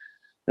undergrad,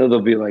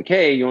 they'll be like,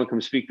 "Hey, you want to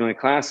come speak to my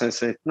class?" And I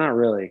say, "Not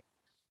really,"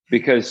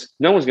 because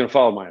no one's going to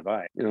follow my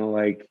advice.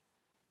 Like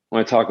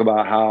when I talk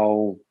about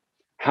how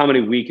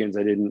many weekends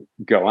I didn't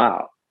go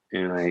out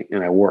and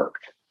I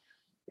worked,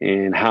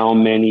 and how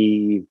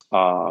many,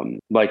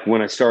 like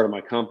when I started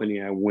my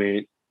company, I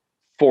went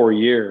 4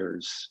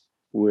 years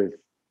with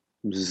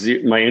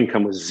my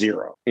income was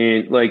zero,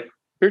 and like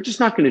they're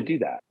just not going to do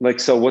that. Like,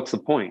 so what's the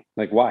point?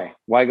 Like, why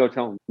go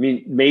tell them? I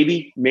mean,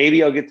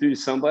 maybe I'll get through to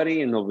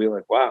somebody and they'll be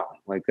like, wow,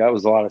 like that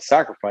was a lot of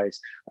sacrifice.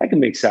 I can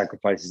make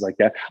sacrifices like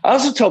that. I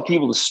also tell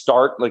people to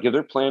start, like if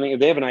they're planning,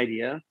 if they have an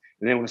idea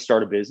and they want to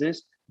start a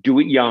business, do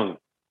it young.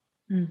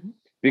 Mm-hmm.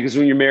 Because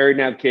when you're married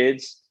and have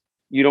kids,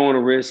 you don't want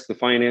to risk the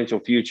financial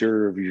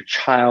future of your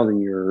child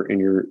and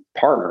your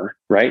partner,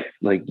 right?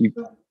 Like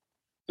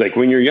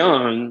when you're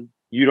young,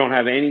 you don't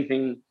have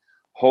anything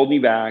holding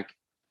you back.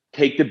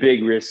 Take the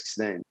big risks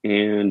then.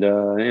 And,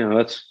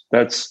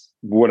 that's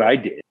what I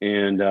did.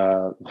 And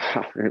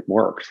it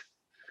worked.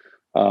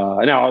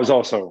 Now I was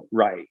also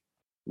right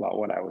about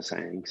what I was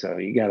saying. So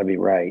you got to be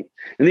right.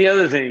 And the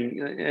other thing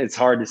it's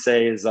hard to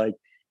say is like,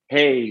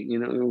 hey,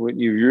 when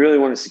you really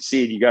want to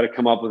succeed, you got to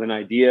come up with an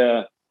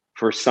idea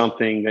for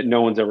something that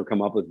no one's ever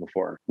come up with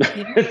before.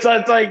 Yeah. It's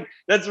like,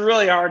 that's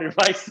really hard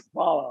advice to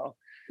follow.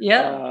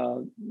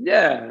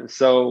 Yeah.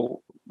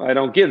 So I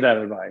don't give that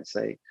advice.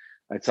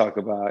 I talk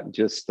about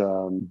just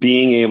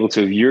being able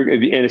to,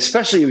 and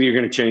especially if you're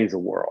going to change the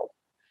world.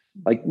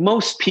 Like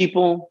most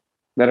people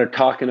that are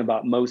talking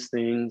about most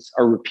things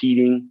are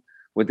repeating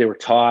what they were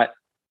taught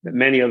that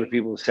many other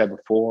people have said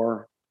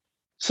before.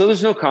 So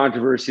there's no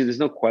controversy, there's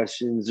no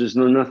questions, there's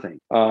no nothing.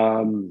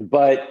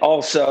 But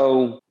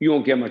also you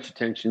won't get much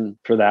attention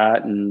for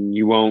that, and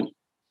you won't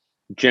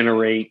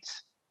generate,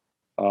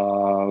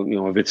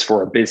 if it's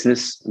for a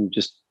business, and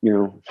just,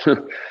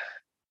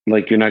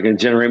 like you're not going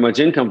to generate much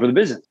income for the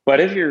business. But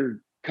if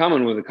you're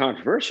coming with a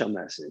controversial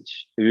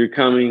message, if you're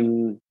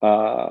coming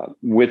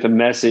with a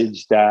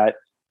message that,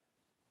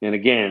 and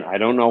again, I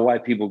don't know why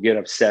people get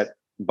upset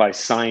by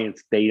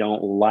science they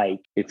don't like.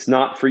 It's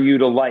not for you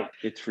to like,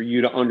 it's for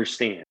you to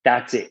understand.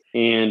 That's it.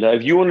 And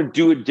if you want to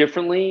do it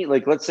differently,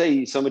 like let's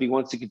say somebody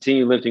wants to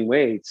continue lifting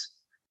weights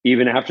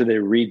even after they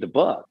read the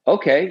book.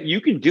 Okay,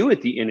 you can do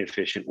it the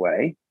inefficient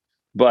way.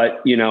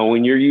 But,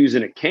 when you're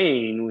using a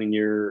cane when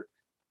you're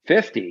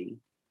 50,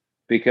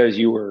 because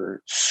you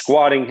were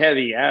squatting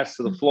heavy, ass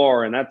to the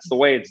floor, and that's the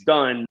way it's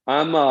done,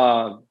 I'm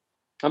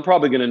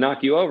probably going to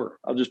knock you over.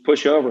 I'll just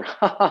push you over.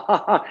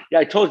 Yeah,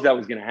 I told you that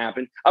was going to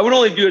happen. I would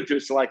only do it to a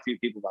select few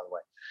people, by the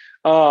way.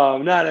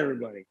 Not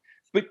everybody.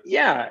 But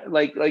yeah,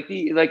 like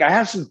I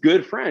have some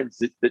good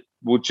friends that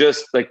will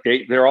just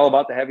they're all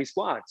about the heavy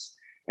squats,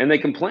 and they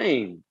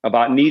complain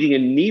about needing a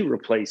knee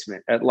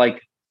replacement at like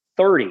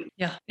 30.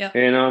 Yeah.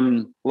 And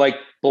I'm like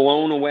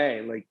blown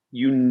away. Like,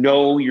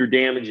 you're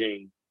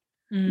damaging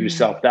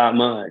yourself that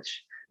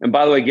much. And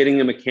by the way,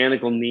 getting a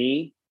mechanical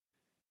knee,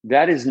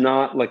 that is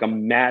not like a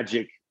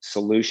magic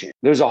solution.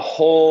 There's a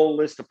whole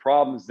list of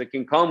problems that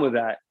can come with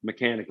that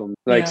mechanical.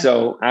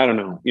 So I don't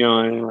know,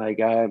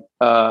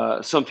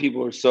 some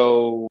people are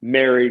so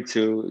married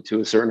to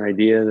a certain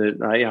idea that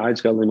I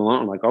just got to leave them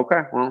alone. I'm like,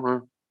 okay,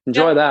 well,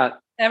 enjoy that.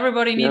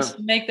 Everybody needs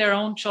to make their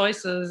own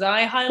choices.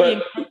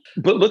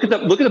 But look at the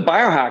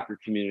biohacker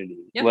community.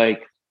 Yep.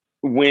 Like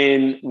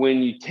when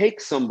you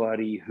take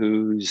somebody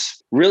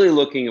who's really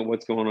looking at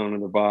what's going on in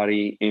their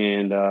body,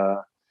 and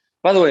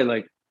by the way,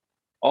 like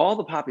all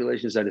the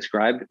populations I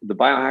described, the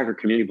biohacker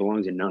community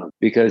belongs in none of them,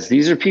 because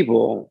these are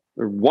people,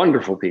 they're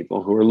wonderful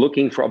people who are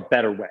looking for a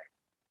better way.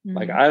 Mm-hmm.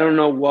 Like, I don't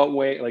know what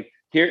way, like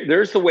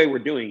there's the way we're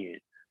doing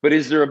it, but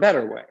is there a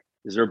better way?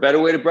 Is there a better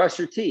way to brush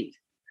your teeth?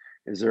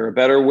 Is there a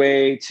better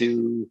way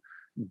to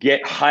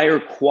get higher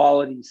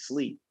quality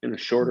sleep in a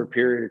shorter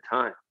period of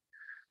time?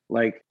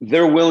 Like,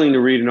 they're willing to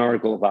read an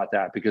article about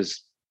that,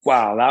 because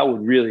wow, that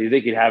would really,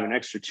 they could have an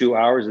extra 2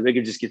 hours, or they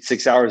could just get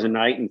 6 hours a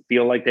night and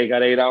feel like they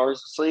got 8 hours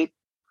of sleep.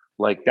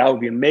 Like, that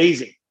would be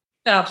amazing.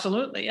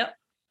 Absolutely. Yep.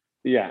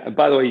 Yeah. And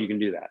by the way, you can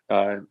do that.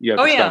 You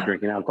have to stop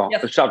drinking alcohol.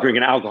 Yes. Stop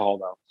drinking alcohol,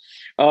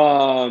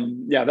 though.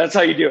 Yeah, that's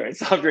how you do it.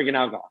 Stop drinking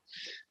alcohol.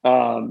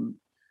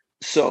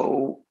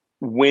 So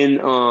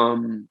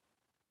when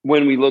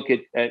we look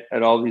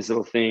at all these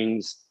little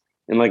things,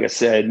 and like I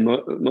said,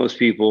 most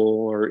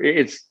people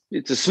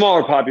it's a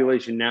smaller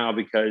population now,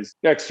 because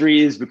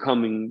X3 is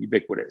becoming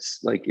ubiquitous.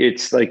 Like,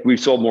 it's like we've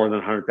sold more than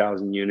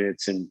 100,000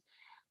 units, and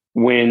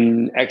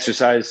when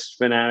exercise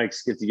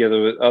fanatics get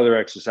together with other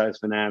exercise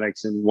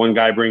fanatics and one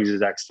guy brings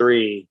his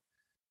X3,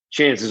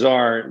 chances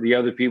are the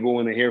other people,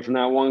 when they hear from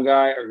that one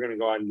guy, are going to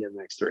go out and get an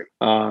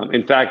X3.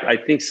 In fact, I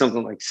think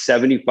something like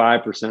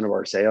 75% of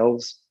our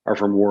sales are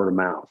from word of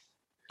mouth.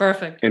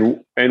 Perfect.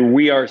 And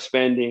we are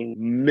spending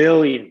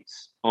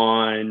millions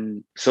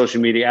on social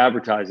media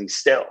advertising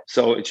still.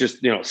 So it's just,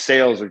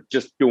 sales are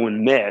just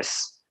doing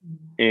this.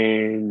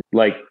 And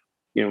like,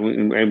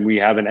 and we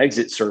have an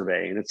exit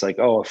survey and it's like,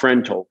 oh, a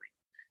friend told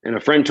me. And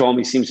a friend told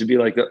me seems to be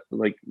like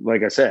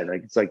I said,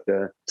 like it's like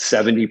the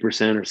 70%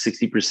 or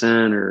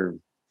 60% or.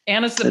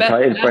 And it's the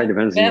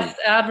best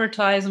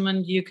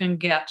advertisement you can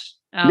get.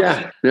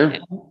 Yeah.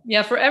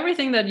 For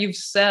everything that you've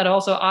said,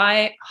 also,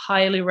 I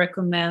highly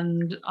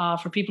recommend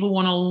for people who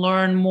want to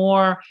learn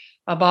more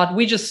about,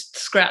 we just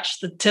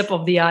scratched the tip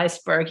of the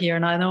iceberg here.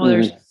 And I know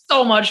there's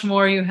so much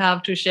more you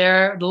have to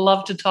share. I'd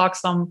love to talk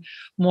some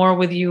more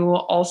with you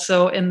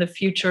also in the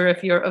future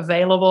if you're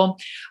available.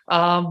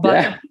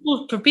 But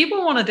for people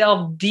who want to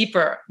delve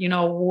deeper,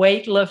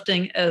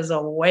 weightlifting is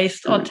a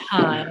waste of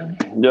time.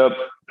 Yep.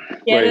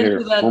 Get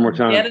into that. One more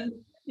time.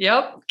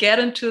 Get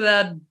into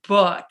that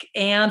book.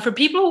 And for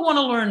people who want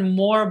to learn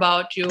more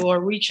about you or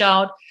reach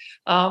out,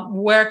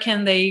 where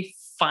can they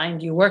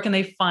find you? Where can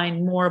they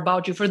find more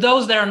about you for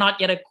those that are not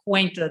yet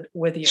acquainted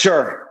with you?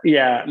 Sure.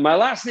 Yeah. My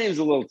last name's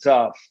a little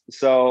tough.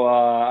 So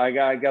I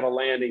got a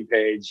landing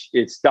page.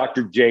 It's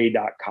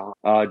drj.com,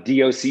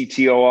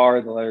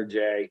 DOCTOR, the letter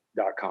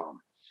J.com.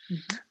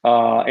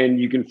 And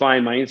you can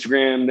find my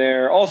Instagram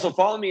there. Also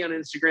follow me on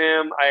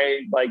Instagram.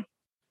 I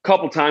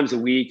couple times a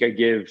week, I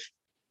give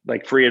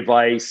like free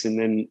advice, and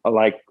then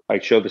I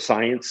show the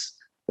science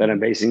that I'm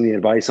basing the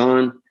advice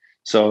on.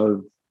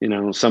 So,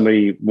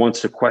 somebody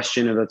wants to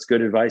question if that's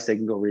good advice, they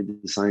can go read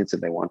the science if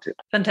they want to.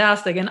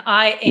 Fantastic. And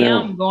I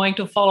am going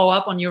to follow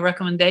up on your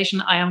recommendation.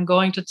 I am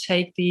going to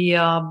take the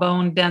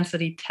bone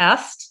density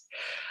test.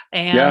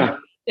 And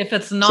if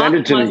it's not, send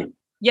it to me.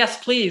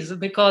 Yes, please,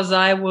 because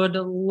I would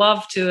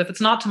love to, if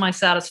it's not to my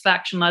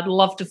satisfaction, I'd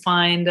love to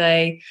find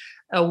a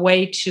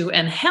way to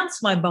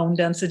enhance my bone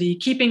density,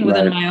 keeping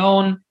within my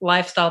own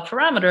lifestyle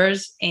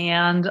parameters.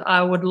 And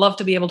I would love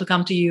to be able to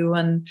come to you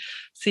and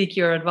seek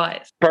your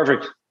advice.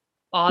 Perfect.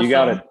 Awesome. You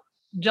got it.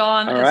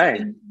 John, it's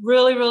been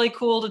really, really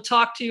cool to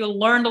talk to you.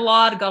 Learned a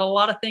lot, got a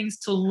lot of things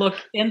to look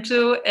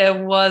into.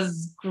 It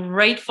was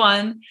great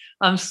fun.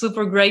 I'm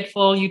super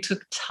grateful you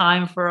took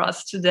time for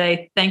us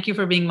today. Thank you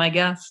for being my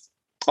guest.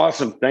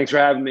 Awesome. Thanks for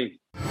having me.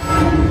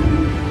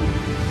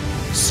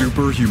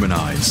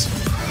 Superhumanize.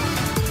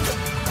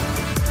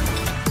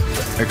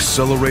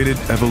 Accelerated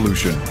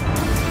evolution.